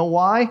like. You know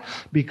why?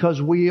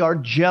 Because we are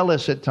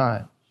jealous at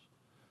times.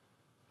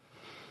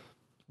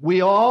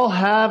 We all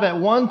have at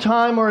one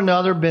time or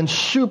another been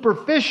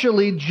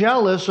superficially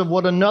jealous of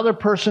what another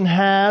person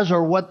has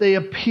or what they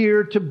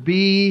appear to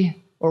be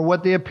or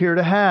what they appear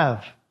to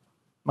have.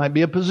 Might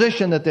be a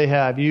position that they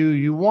have.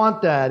 You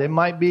want that. It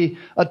might be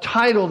a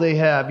title they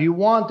have. You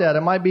want that.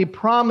 It might be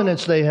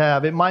prominence they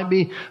have. It might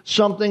be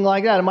something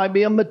like that. It might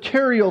be a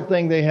material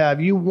thing they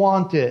have. You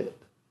want it.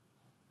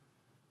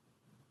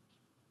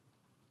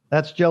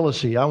 That's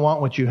jealousy. I want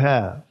what you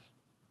have.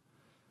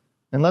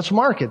 And let's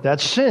mark it.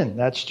 That's sin.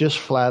 That's just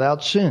flat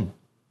out sin.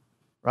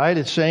 Right?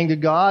 It's saying to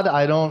God,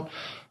 I don't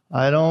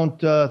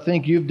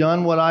think you've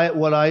done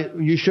what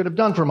you should have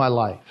done for my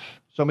life.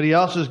 Somebody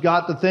else has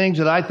got the things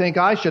that I think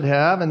I should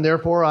have, and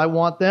therefore I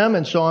want them.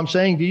 And so I'm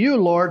saying to you,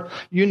 Lord,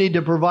 you need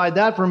to provide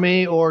that for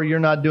me, or you're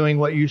not doing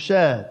what you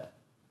said.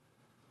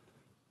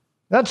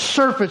 That's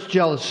surface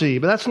jealousy,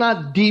 but that's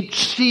not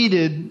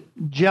deep-seated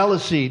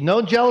jealousy.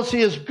 No, jealousy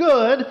is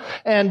good,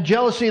 and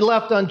jealousy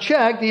left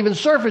unchecked, even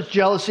surface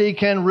jealousy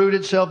can root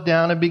itself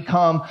down and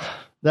become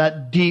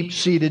that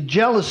deep-seated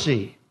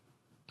jealousy.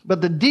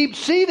 But the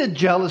deep-seated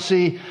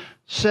jealousy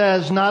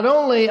says, not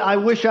only I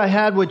wish I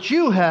had what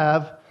you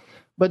have,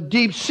 but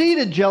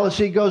deep-seated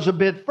jealousy goes a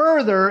bit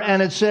further,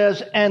 and it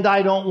says, and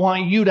I don't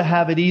want you to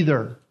have it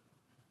either.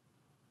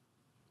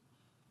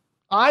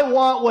 I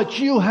want what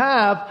you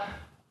have,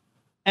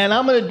 and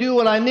I'm going to do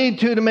what I need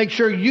to make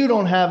sure you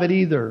don't have it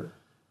either.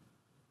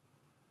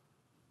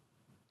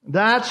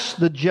 That's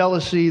the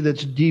jealousy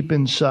that's deep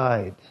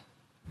inside.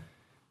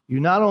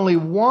 You not only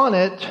want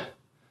it,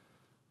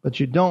 but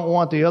you don't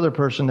want the other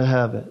person to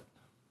have it.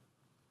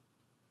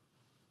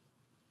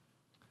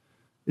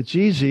 It's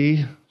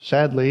easy,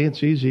 sadly,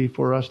 it's easy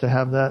for us to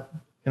have that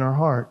in our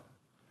heart.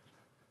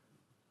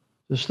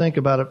 Just think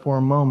about it for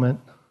a moment.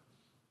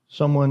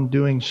 Someone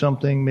doing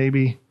something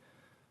maybe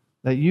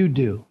that you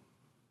do.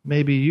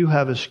 Maybe you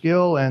have a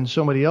skill and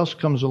somebody else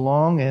comes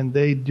along and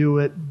they do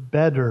it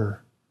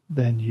better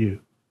than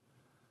you.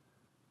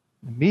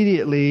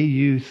 Immediately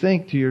you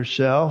think to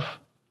yourself,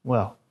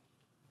 well,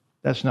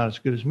 that's not as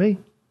good as me.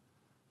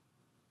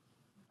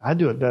 I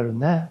do it better than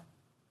that.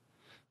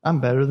 I'm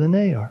better than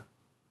they are.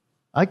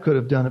 I could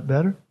have done it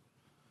better.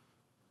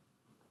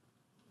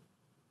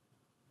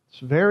 It's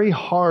very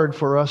hard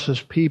for us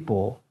as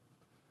people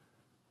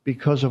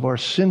because of our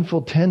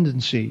sinful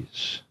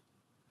tendencies.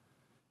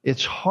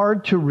 It's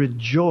hard to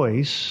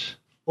rejoice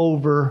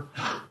over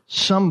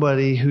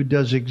somebody who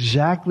does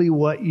exactly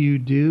what you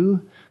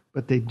do,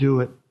 but they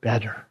do it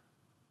better.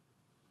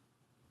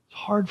 It's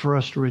hard for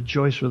us to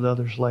rejoice with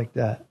others like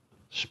that,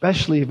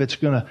 especially if it's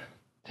going to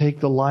take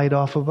the light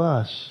off of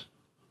us.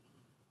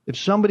 If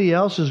somebody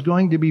else is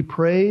going to be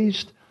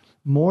praised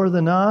more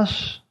than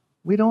us,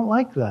 we don't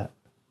like that.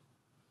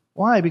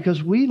 Why?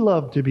 Because we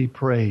love to be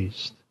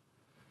praised.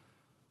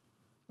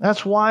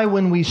 That's why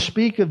when we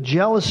speak of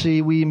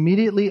jealousy, we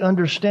immediately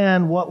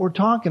understand what we're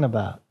talking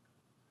about.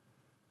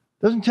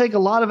 It doesn't take a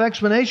lot of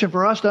explanation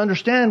for us to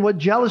understand what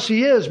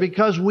jealousy is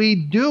because we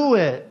do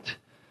it.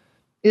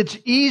 It's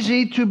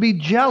easy to be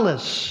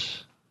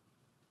jealous.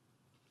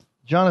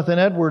 Jonathan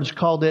Edwards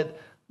called it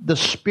the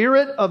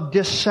spirit of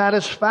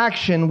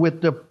dissatisfaction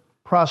with the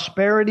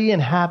prosperity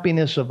and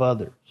happiness of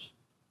others.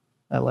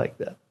 I like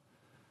that.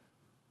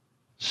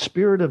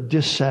 Spirit of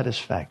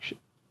dissatisfaction.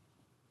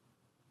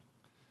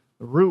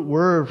 The root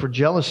word for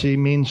jealousy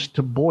means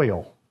to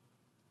boil.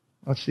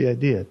 That's the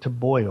idea, to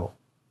boil.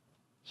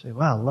 You say,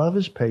 wow, love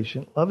is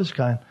patient, love is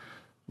kind.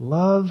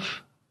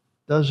 Love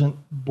doesn't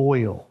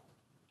boil.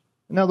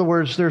 In other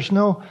words, there's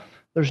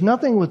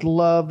nothing with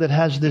love that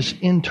has this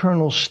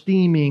internal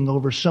steaming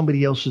over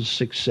somebody else's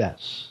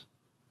success.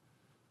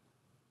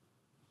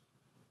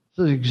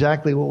 This is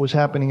exactly what was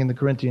happening in the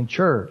Corinthian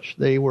church.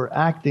 They were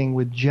acting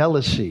with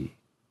jealousy.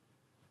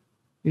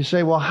 You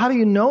say, well, how do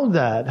you know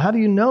that? How do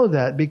you know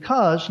that?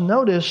 Because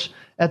notice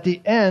at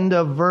the end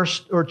of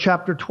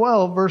chapter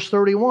 12, verse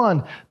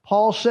 31,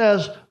 Paul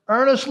says,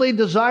 earnestly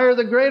desire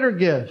the greater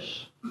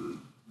gifts,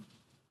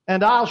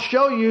 and I'll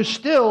show you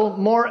still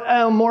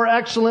more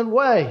excellent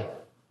way.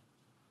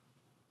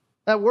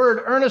 That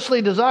word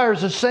earnestly desire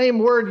is the same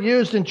word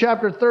used in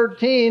chapter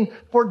 13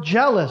 for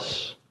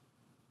jealous.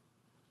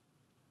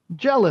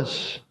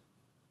 Jealous.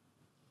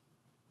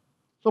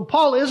 So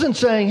Paul isn't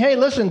saying, hey,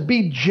 listen,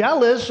 be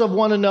jealous of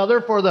one another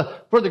for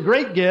the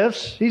great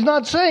gifts. He's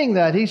not saying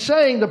that. He's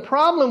saying the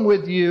problem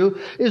with you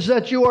is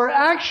that you are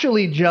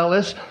actually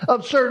jealous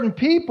of certain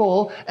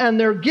people and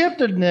their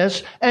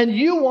giftedness, and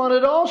you want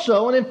it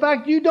also. And in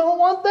fact, you don't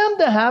want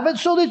them to have it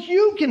so that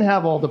you can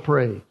have all the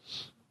praise.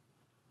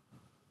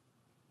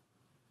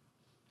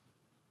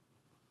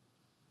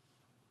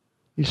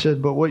 He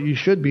said, but what you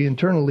should be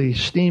internally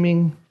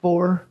steaming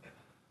for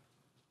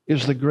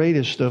is the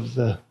greatest of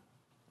the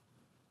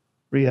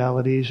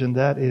realities, and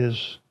that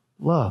is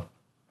love.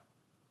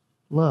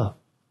 Love.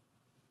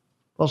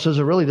 Paul says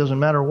it really doesn't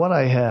matter what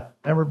I have.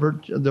 Remember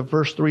the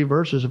first 3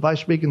 verses. If I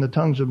speak in the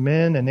tongues of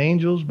men and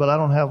angels, but I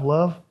don't have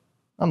love,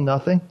 I'm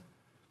nothing.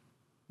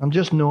 I'm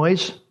just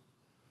noise.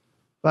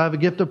 If I have a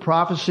gift of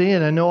prophecy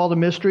and I know all the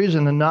mysteries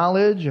and the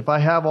knowledge, if I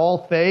have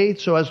all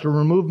faith so as to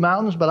remove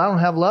mountains, but I don't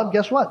have love,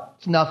 guess what?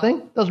 It's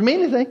nothing. Doesn't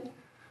mean anything. You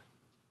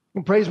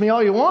can praise me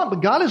all you want,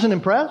 but God isn't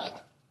impressed.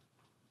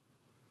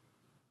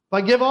 If I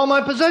give all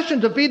my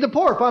possession to feed the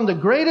poor, if I'm the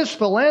greatest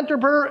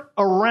philanthropist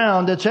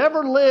around that's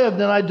ever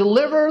lived, and I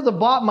deliver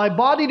my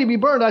body to be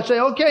burned, I say,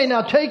 okay,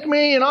 now take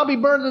me and I'll be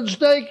burned at the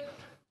stake,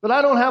 but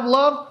I don't have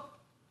love.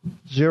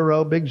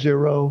 0, big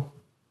 0.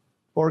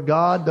 For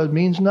God, that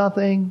means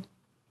nothing.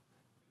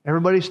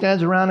 Everybody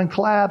stands around and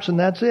claps, and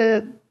that's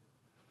it.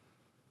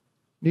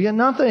 You get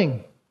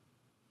nothing.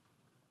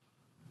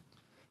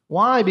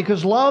 Why?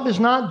 Because love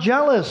is not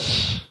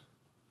jealous.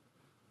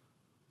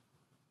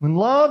 When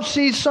love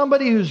sees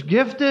somebody who's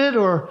gifted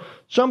or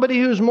somebody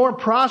who's more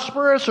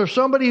prosperous or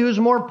somebody who's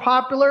more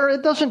popular,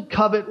 it doesn't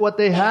covet what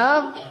they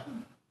have.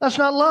 That's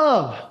not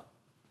love.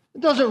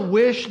 It doesn't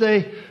wish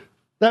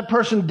that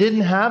person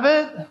didn't have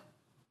it.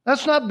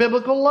 That's not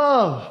biblical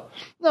love.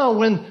 No,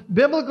 when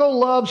biblical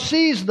love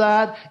sees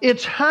that,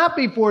 it's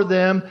happy for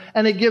them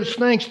and it gives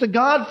thanks to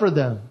God for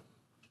them.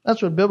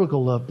 That's what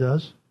biblical love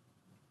does.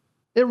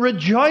 It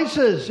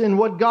rejoices in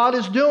what God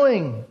is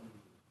doing.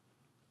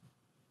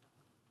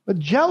 But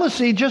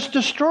jealousy just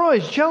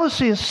destroys.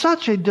 Jealousy is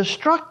such a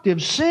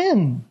destructive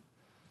sin.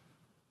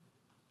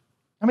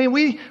 I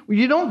mean,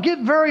 you don't get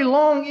very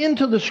long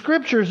into the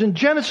Scriptures in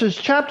Genesis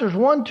chapters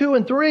 1, 2,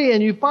 and 3,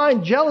 and you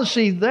find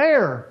jealousy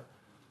there.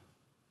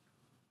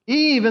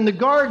 Eve in the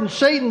garden,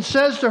 Satan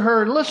says to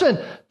her, listen,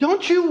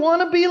 don't you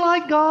want to be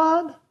like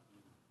God?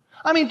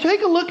 I mean,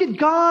 take a look at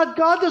God.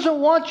 God doesn't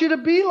want you to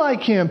be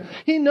like Him.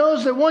 He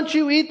knows that once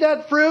you eat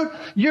that fruit,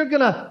 you're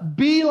going to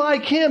be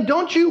like Him.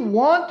 Don't you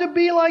want to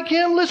be like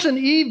Him? Listen,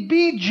 Eve,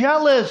 be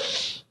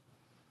jealous.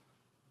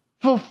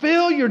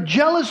 Fulfill your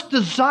jealous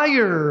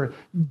desire.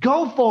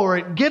 Go for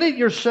it. Get it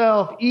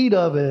yourself. Eat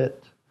of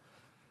it.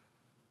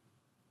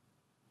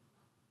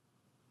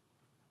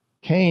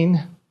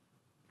 Cain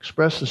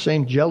expressed the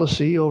same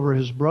jealousy over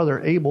his brother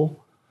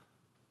Abel.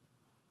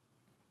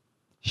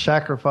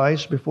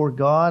 Sacrifice before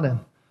God, and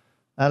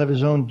out of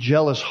his own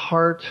jealous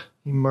heart,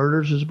 he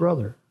murders his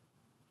brother.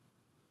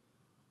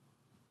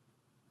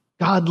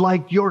 God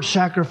liked your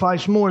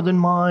sacrifice more than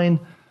mine.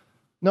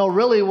 No,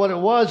 really what it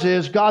was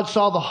is God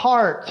saw the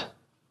heart.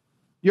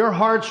 Your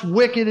heart's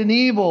wicked and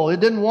evil. It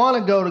didn't want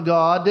to go to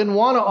God, didn't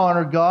want to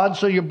honor God,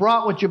 so you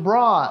brought what you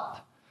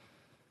brought.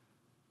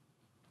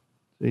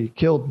 So he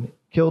killed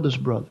his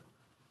brother.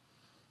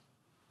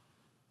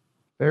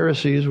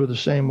 Pharisees were the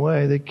same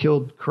way. They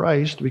killed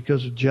Christ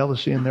because of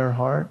jealousy in their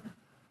heart.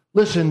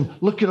 Listen,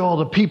 look at all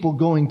the people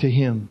going to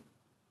him.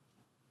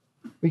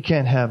 We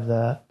can't have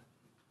that.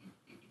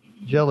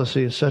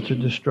 Jealousy is such a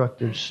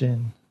destructive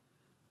sin.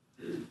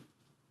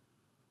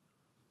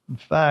 In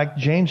fact,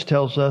 James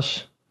tells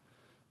us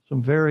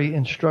some very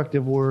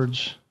instructive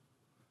words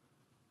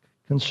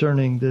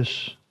concerning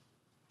this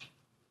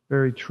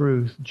very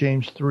truth.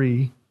 James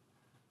 3,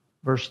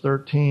 verse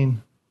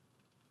 13.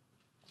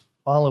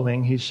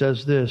 Following, he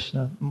says this.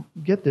 Now,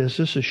 get this.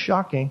 This is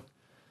shocking.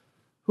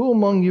 Who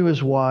among you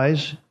is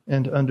wise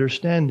and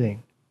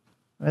understanding?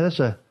 Right, that's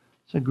a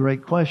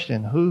great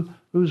question.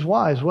 Who's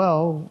wise?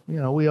 Well,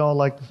 we all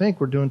like to think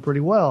we're doing pretty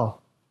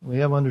well. We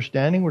have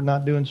understanding. We're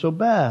not doing so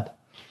bad.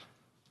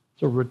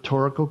 It's a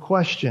rhetorical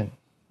question,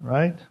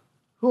 right?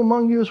 Who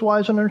among you is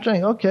wise and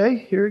understanding? Okay,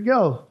 here we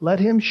go. Let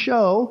him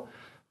show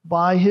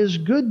by his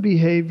good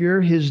behavior,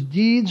 his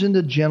deeds, and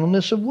the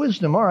gentleness of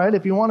wisdom. All right,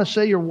 if you want to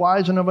say you're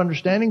wise and of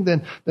understanding,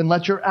 then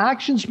let your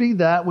actions be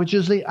that which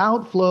is the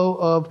outflow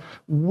of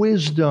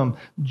wisdom,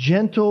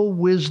 gentle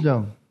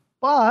wisdom.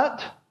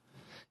 But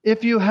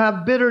if you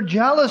have bitter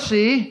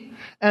jealousy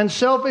and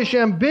selfish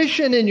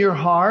ambition in your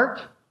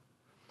heart,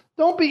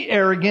 don't be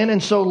arrogant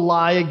and so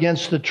lie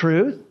against the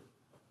truth.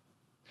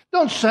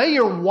 Don't say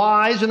you're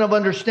wise and of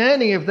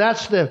understanding if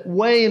that's the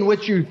way in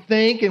which you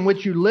think, in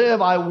which you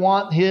live. I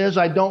want his.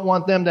 I don't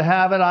want them to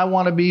have it. I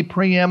want to be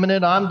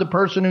preeminent. I'm the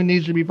person who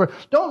needs to be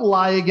first. Don't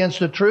lie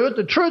against the truth.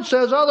 The truth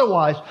says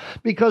otherwise.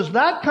 Because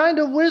that kind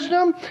of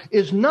wisdom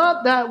is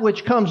not that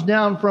which comes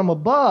down from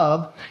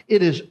above.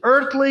 It is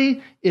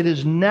earthly. It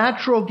is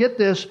natural. Get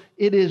this.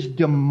 It is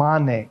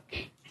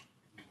demonic.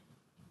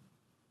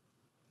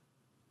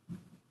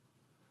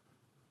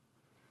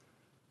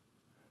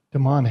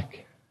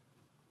 Demonic.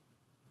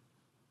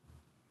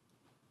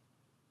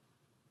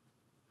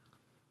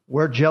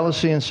 Where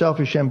jealousy and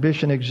selfish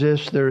ambition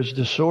exist, there is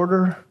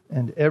disorder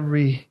and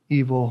every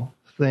evil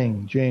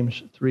thing.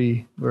 James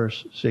 3,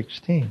 verse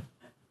 16.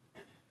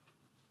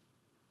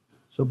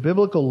 So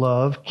biblical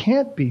love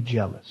can't be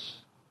jealous.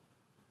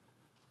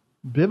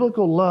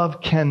 Biblical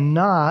love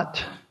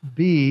cannot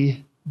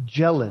be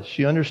jealous.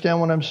 You understand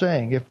what I'm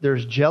saying? If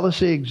there's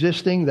jealousy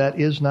existing,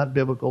 that is not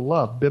biblical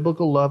love.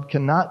 Biblical love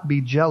cannot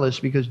be jealous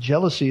because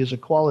jealousy is a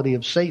quality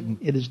of Satan.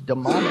 It is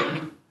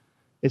demonic.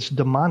 It's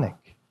demonic.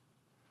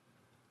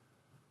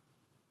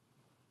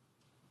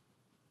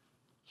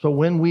 So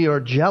when we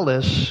are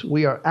jealous,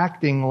 we are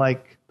acting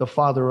like the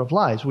father of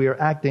lies. We are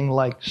acting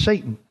like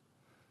Satan.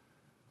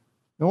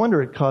 No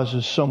wonder it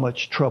causes so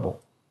much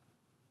trouble.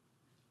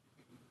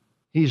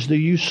 He's the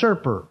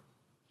usurper,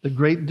 the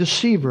great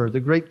deceiver, the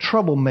great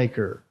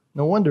troublemaker.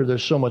 No wonder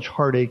there's so much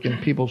heartache in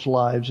people's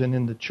lives and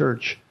in the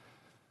church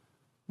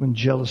when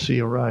jealousy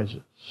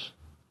arises.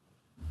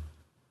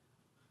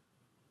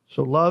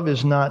 So love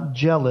is not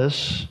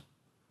jealous.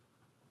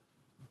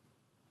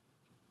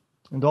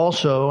 And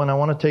also, and I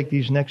want to take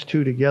these next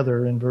two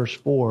together in verse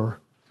 4,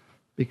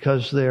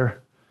 because they're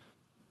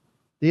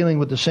dealing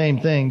with the same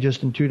thing,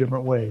 just in two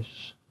different ways.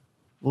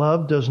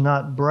 Love does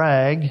not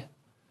brag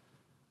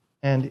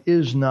and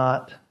is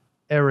not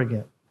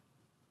arrogant.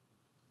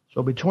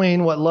 So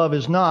between what love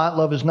is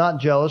not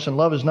jealous, and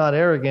love is not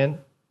arrogant,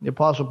 the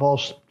Apostle Paul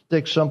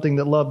sticks something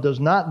that love does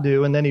not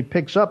do, and then he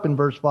picks up in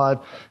verse 5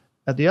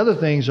 at the other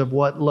things of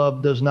what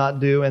love does not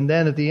do. And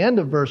then at the end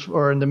of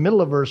in the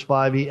middle of verse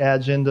 5, he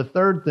adds in the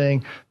third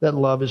thing that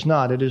love is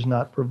not. It is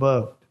not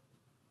provoked.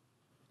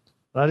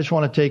 But I just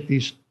want to take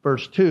these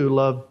verse 2.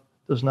 Love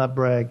does not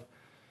brag,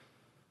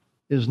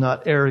 is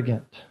not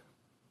arrogant.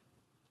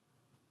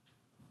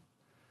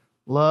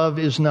 Love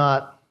is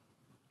not,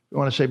 you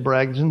want to say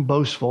brag, isn't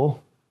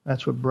boastful.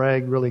 That's what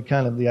brag really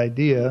kind of the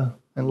idea.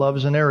 And love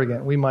isn't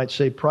arrogant. We might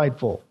say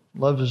prideful.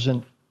 Love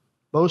isn't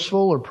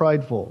boastful or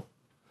prideful.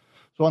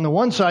 So on the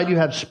one side, you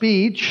have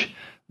speech,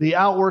 the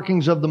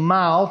outworkings of the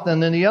mouth,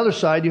 and then the other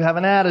side, you have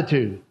an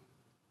attitude.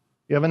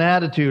 You have an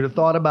attitude, a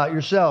thought about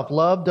yourself.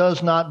 Love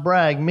does not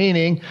brag,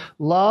 meaning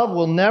love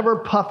will never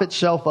puff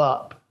itself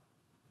up.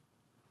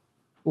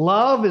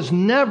 Love is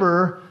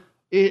never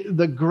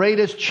the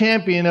greatest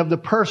champion of the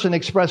person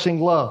expressing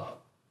love.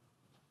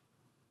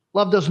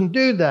 Love doesn't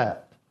do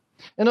that.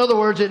 In other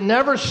words, it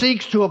never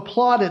seeks to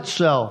applaud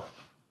itself.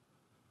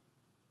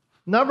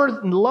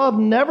 Love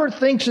never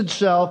thinks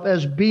itself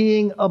as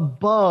being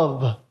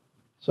above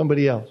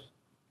somebody else.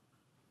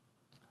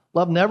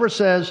 Love never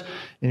says,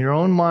 in your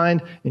own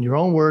mind, in your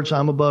own words,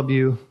 I'm above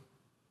you.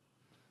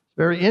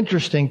 Very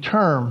interesting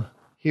term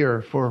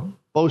here for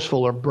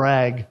boastful or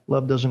brag.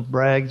 Love doesn't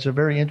brag. It's a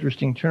very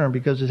interesting term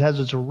because it has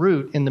its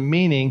root in the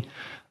meaning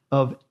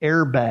of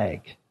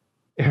airbag.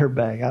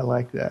 Airbag, I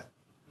like that.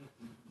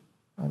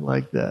 I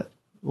like that.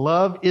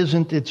 Love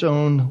isn't its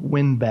own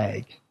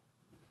windbag.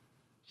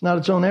 It's not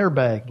its own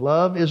airbag.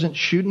 Love isn't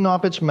shooting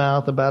off its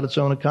mouth about its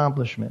own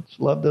accomplishments.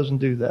 Love doesn't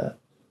do that.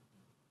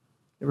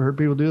 Ever heard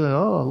people do that?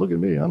 Oh, look at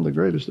me. I'm the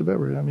greatest of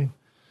ever. I mean,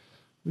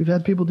 we've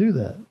had people do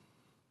that. In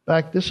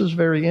fact, this is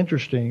very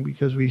interesting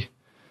because we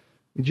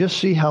just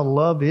see how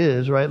love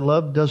is, right?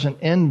 Love doesn't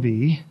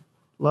envy.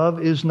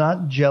 Love is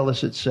not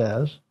jealous, it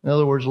says. In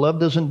other words, love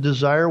doesn't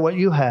desire what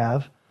you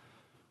have.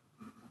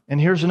 And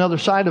here's another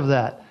side of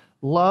that.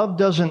 Love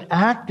doesn't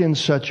act in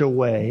such a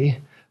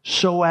way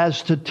so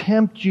as to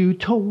tempt you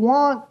to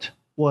want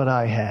what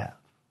I have.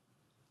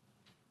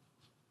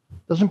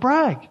 Doesn't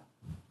brag.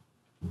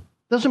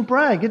 Doesn't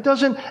brag. It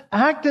doesn't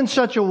act in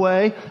such a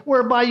way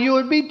whereby you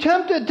would be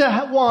tempted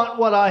to want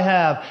what I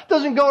have. It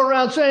doesn't go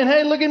around saying,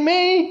 hey, look at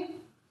me.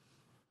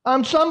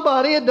 I'm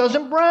somebody. It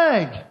doesn't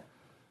brag.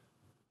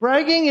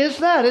 Bragging is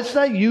that. It's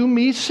that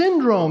you-me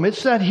syndrome.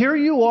 It's that here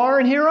you are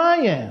and here I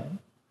am.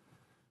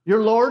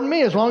 You're lower than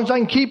me. As long as I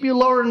can keep you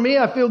lower than me,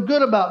 I feel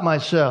good about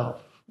myself.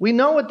 We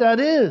know what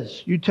that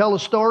is. You tell a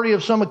story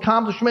of some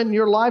accomplishment in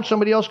your life,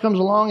 somebody else comes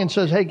along and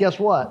says, hey, guess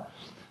what?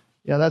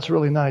 Yeah, that's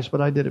really nice,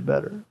 but I did it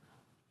better.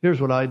 Here's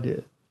what I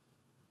did.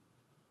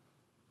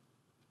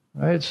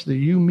 Right? It's the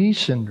you-me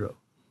syndrome.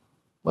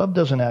 Love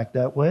doesn't act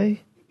that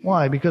way.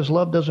 Why? Because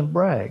love doesn't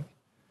brag.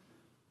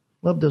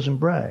 Love doesn't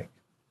brag.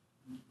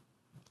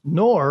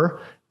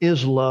 Nor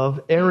is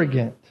love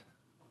arrogant.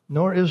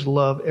 Nor is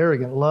love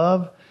arrogant.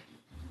 Love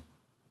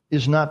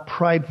is not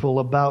prideful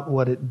about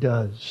what it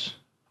does.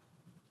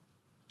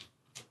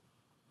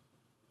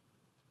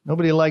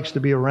 Nobody likes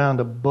to be around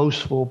a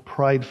boastful,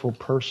 prideful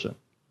person.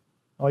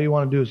 All you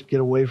want to do is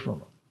get away from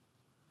them.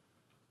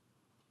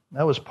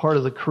 That was part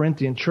of the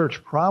Corinthian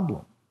church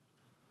problem.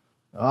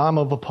 I'm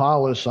of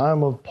Apollos.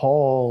 I'm of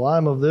Paul.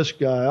 I'm of this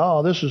guy.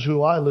 Oh, this is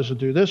who I listen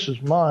to. This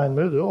is mine.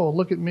 Oh,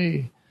 look at me.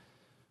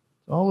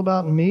 It's all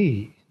about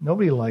me.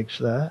 Nobody likes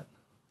that.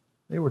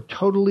 They were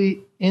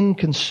totally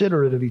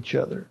inconsiderate of each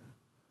other.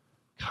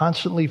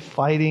 Constantly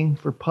fighting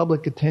for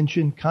public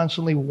attention.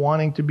 Constantly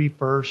wanting to be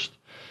first.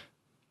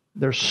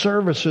 Their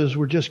services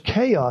were just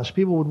chaos.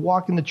 People would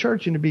walk in the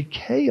church and it'd be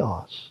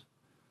chaos.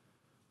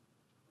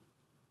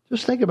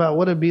 Just think about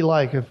what it'd be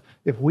like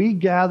if we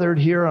gathered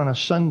here on a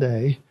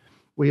Sunday,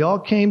 we all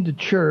came to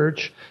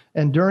church,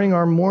 and during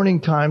our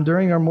morning time,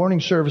 during our morning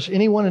service,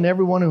 anyone and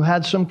everyone who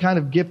had some kind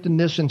of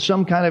giftedness in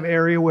some kind of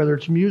area, whether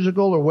it's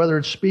musical or whether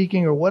it's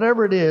speaking or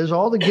whatever it is,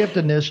 all the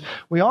giftedness,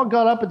 we all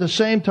got up at the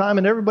same time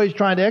and everybody's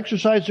trying to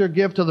exercise their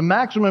gift to the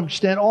maximum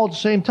extent all at the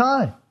same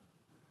time.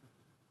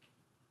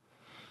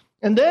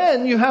 And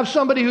then you have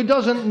somebody who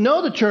doesn't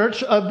know the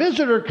church, a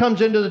visitor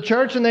comes into the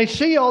church and they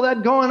see all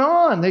that going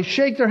on. They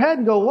shake their head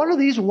and go, what are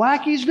these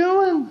wackies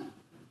doing?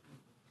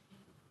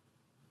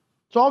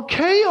 It's all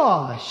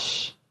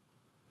chaos.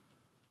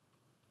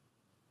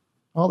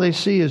 All they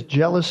see is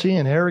jealousy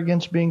and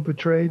arrogance being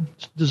portrayed.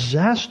 It's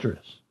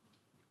disastrous.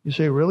 You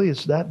say, really?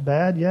 It's that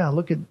bad? Yeah,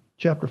 look at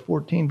chapter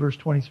 14, verse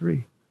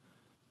 23.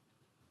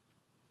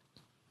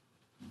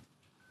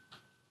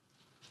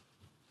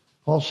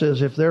 Paul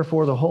says, if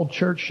therefore the whole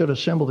church should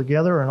assemble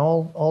together and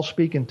all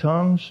speak in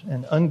tongues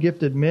and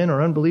ungifted men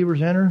or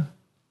unbelievers enter,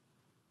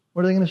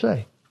 what are they going to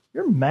say?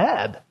 You're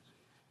mad.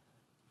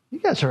 You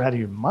guys are out of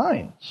your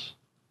minds.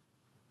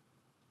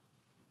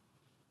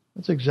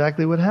 That's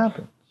exactly what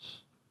happens.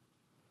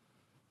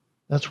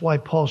 That's why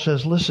Paul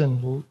says,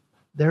 listen,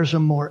 there's a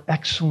more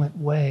excellent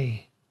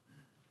way.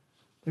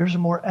 There's a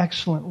more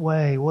excellent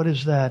way. What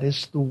is that?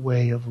 It's the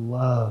way of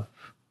love.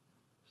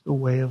 It's the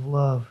way of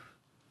love.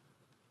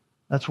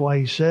 That's why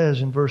he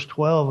says in verse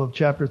 12 of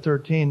chapter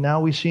 13, now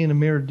we see in a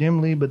mirror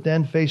dimly, but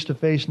then face to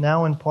face,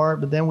 now in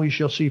part, but then we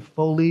shall see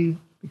fully,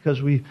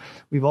 because we've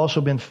also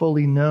been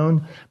fully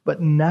known.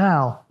 But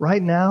now,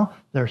 right now,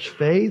 there's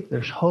faith,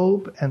 there's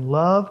hope, and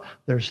love.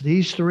 There's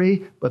these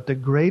three, but the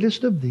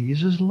greatest of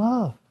these is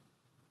love.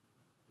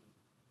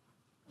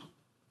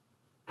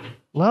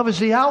 Love is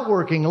the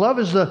outworking. Love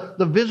is the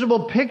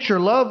visible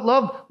picture.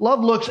 Love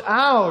looks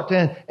out,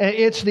 and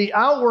it's the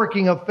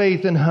outworking of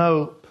faith and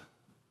hope.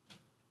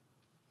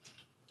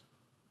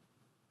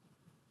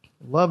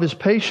 Love is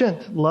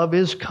patient. Love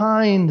is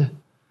kind.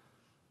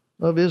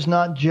 Love is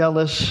not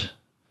jealous.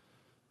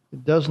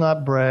 It does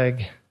not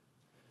brag.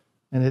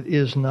 And it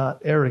is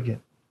not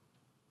arrogant.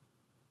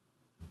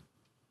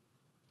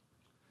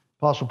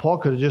 Apostle Paul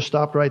could have just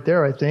stopped right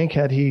there, I think,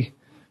 had he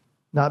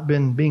not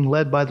been being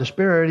led by the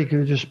Spirit. He could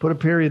have just put a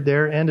period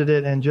there, ended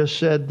it, and just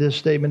said this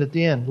statement at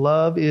the end.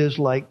 Love is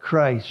like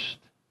Christ.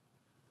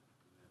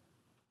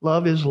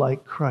 Love is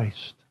like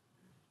Christ.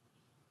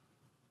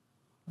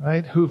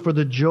 Right? Who for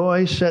the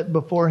joy set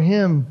before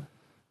him,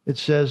 it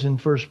says in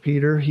 1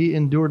 Peter, he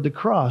endured the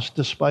cross,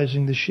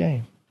 despising the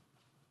shame.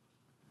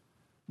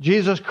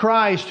 Jesus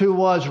Christ, who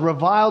was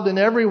reviled in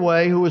every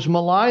way, who was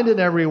maligned in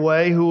every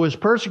way, who was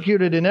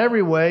persecuted in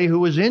every way, who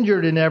was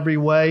injured in every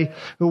way,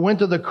 who went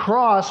to the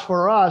cross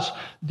for us,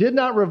 did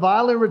not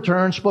revile in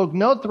return, spoke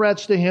no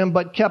threats to him,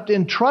 but kept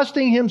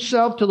entrusting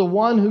himself to the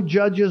one who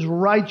judges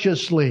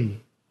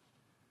righteously.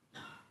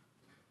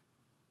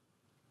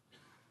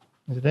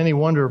 Is it any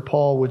wonder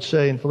Paul would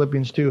say in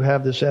Philippians 2,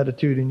 have this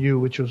attitude in you,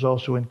 which was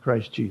also in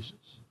Christ Jesus?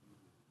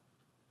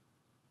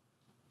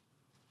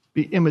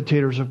 Be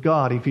imitators of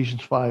God,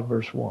 Ephesians 5,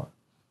 verse 1.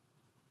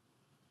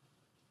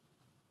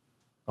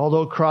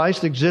 Although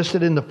Christ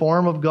existed in the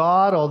form of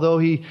God, although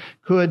he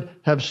could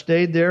have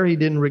stayed there, he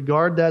didn't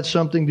regard that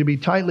something to be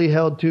tightly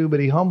held to, but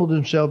he humbled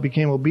himself,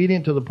 became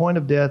obedient to the point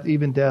of death,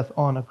 even death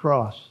on a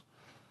cross.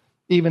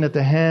 Even at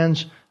the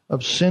hands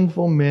of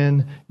sinful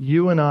men,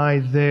 you and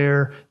I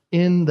there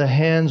in the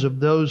hands of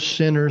those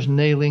sinners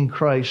nailing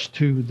Christ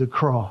to the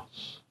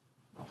cross.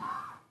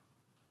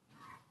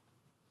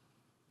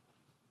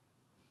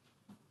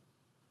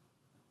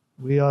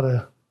 We ought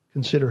to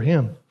consider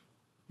him.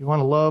 You want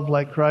to love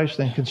like Christ,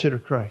 then consider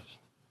Christ.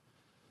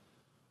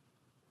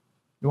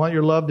 You want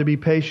your love to be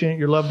patient,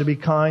 your love to be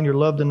kind, your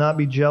love to not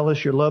be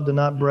jealous, your love to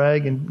not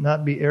brag and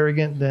not be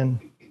arrogant, then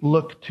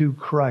look to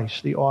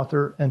Christ, the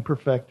author and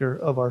perfecter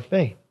of our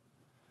faith.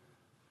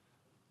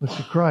 Look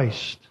to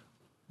Christ.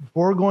 If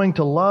we're going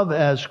to love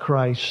as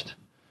Christ,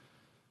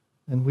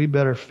 then we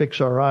better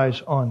fix our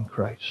eyes on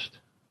Christ.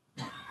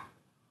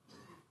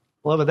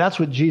 Beloved, that's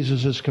what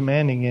Jesus is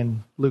commanding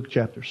in Luke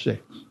chapter 6.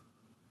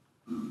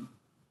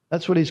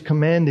 That's what he's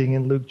commanding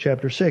in Luke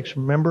chapter 6.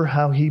 Remember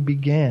how he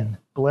began.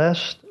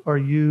 Blessed are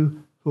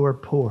you who are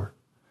poor.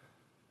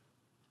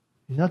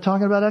 He's not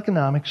talking about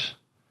economics.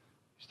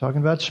 He's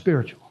talking about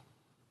spiritual.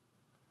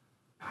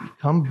 You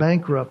come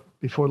bankrupt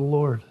before the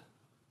Lord.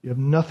 You have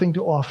nothing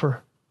to offer.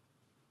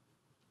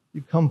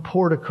 You come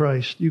poor to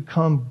Christ. You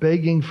come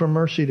begging for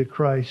mercy to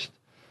Christ.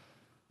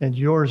 And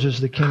yours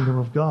is the kingdom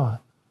of God.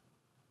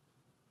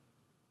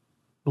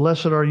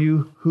 Blessed are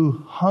you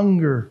who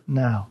hunger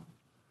now,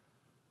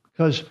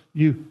 because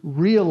you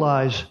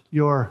realize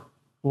your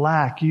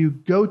lack. You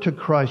go to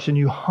Christ and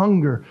you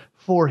hunger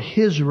for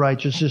his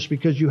righteousness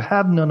because you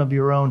have none of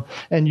your own.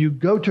 And you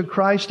go to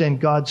Christ and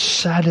God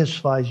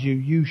satisfies you.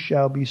 You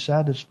shall be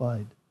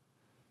satisfied.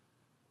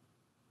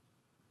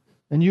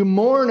 And you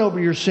mourn over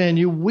your sin.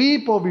 You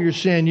weep over your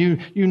sin. You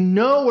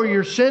know where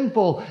you're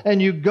sinful.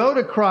 And you go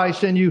to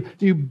Christ and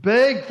you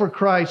beg for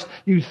Christ.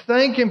 You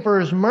thank him for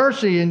his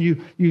mercy and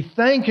you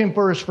thank him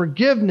for his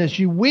forgiveness.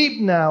 You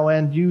weep now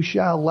and you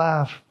shall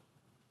laugh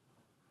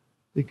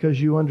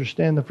because you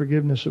understand the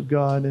forgiveness of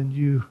God and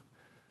you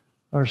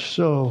are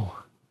so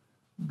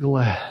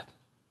glad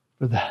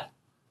for that.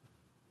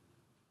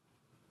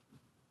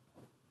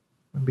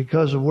 And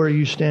because of where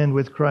you stand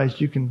with Christ,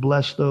 you can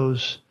bless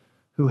those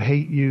who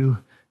hate you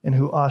and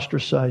who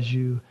ostracize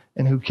you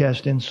and who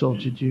cast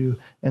insults at you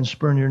and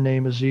spurn your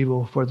name as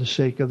evil for the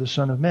sake of the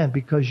Son of Man,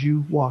 because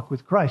you walk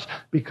with Christ,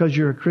 because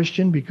you're a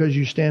Christian, because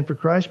you stand for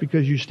Christ,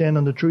 because you stand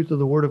on the truth of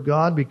the Word of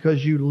God,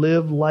 because you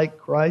live like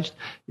Christ,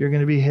 you're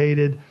going to be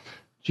hated.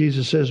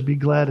 Jesus says, be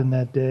glad in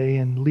that day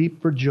and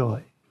leap for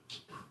joy,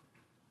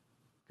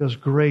 because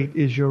great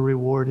is your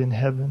reward in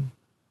heaven.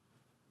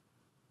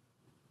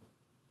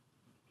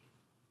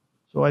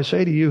 So I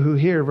say to you who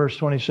hear, verse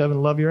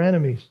 27, love your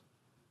enemies.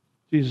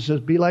 Jesus says,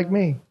 be like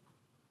me.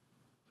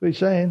 That's what he's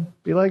saying.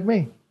 Be like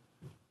me.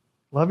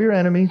 Love your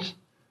enemies.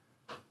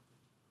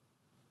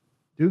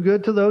 Do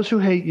good to those who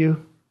hate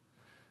you.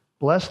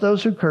 Bless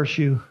those who curse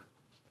you.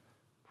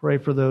 Pray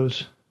for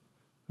those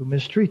who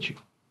mistreat you.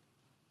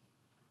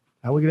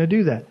 How are we going to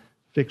do that?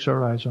 Fix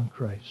our eyes on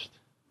Christ.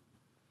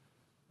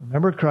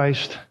 Remember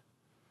Christ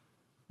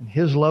and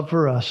his love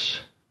for us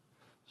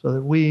so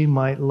that we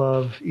might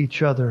love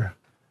each other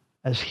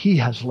as he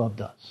has loved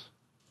us.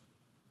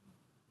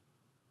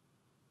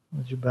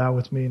 Would you bow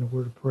with me in a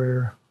word of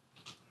prayer?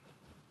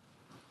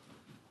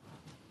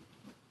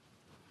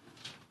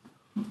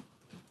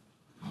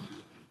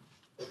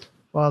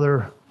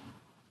 Father,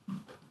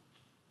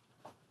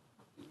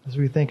 as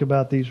we think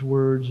about these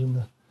words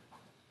and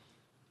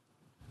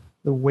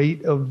the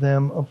weight of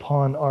them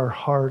upon our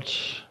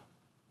hearts,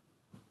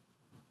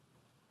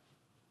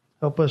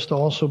 help us to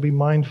also be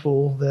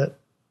mindful that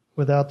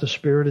without the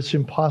Spirit it's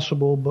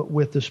impossible, but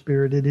with the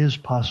Spirit it is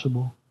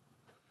possible.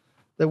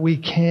 That we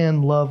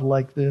can love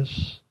like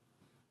this.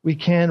 We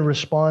can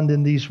respond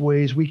in these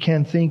ways. We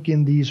can think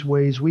in these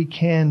ways. We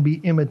can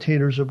be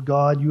imitators of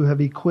God. You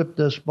have equipped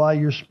us by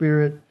your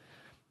Spirit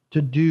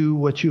to do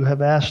what you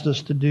have asked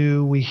us to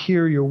do. We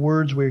hear your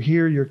words. We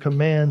hear your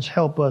commands.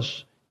 Help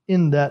us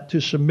in that to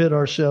submit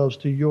ourselves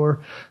to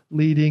your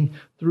leading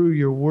through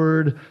your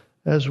word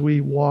as we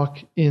walk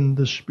in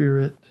the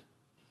Spirit.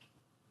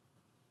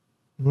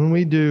 When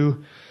we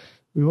do,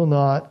 we will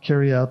not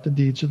carry out the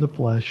deeds of the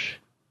flesh.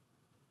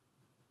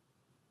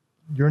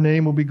 Your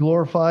name will be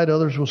glorified.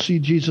 Others will see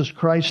Jesus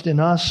Christ in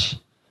us.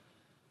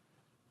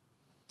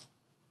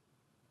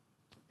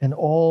 And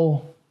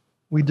all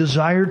we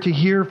desire to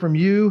hear from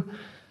you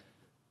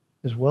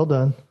is well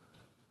done,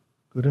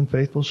 good and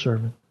faithful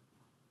servant.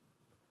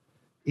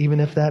 Even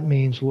if that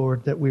means,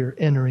 Lord, that we are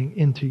entering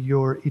into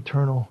your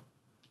eternal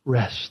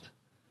rest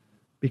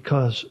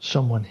because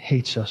someone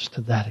hates us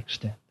to that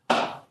extent.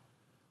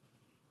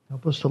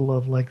 Help us to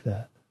love like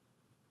that.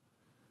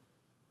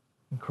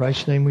 In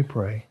Christ's name we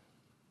pray.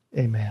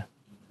 Amen.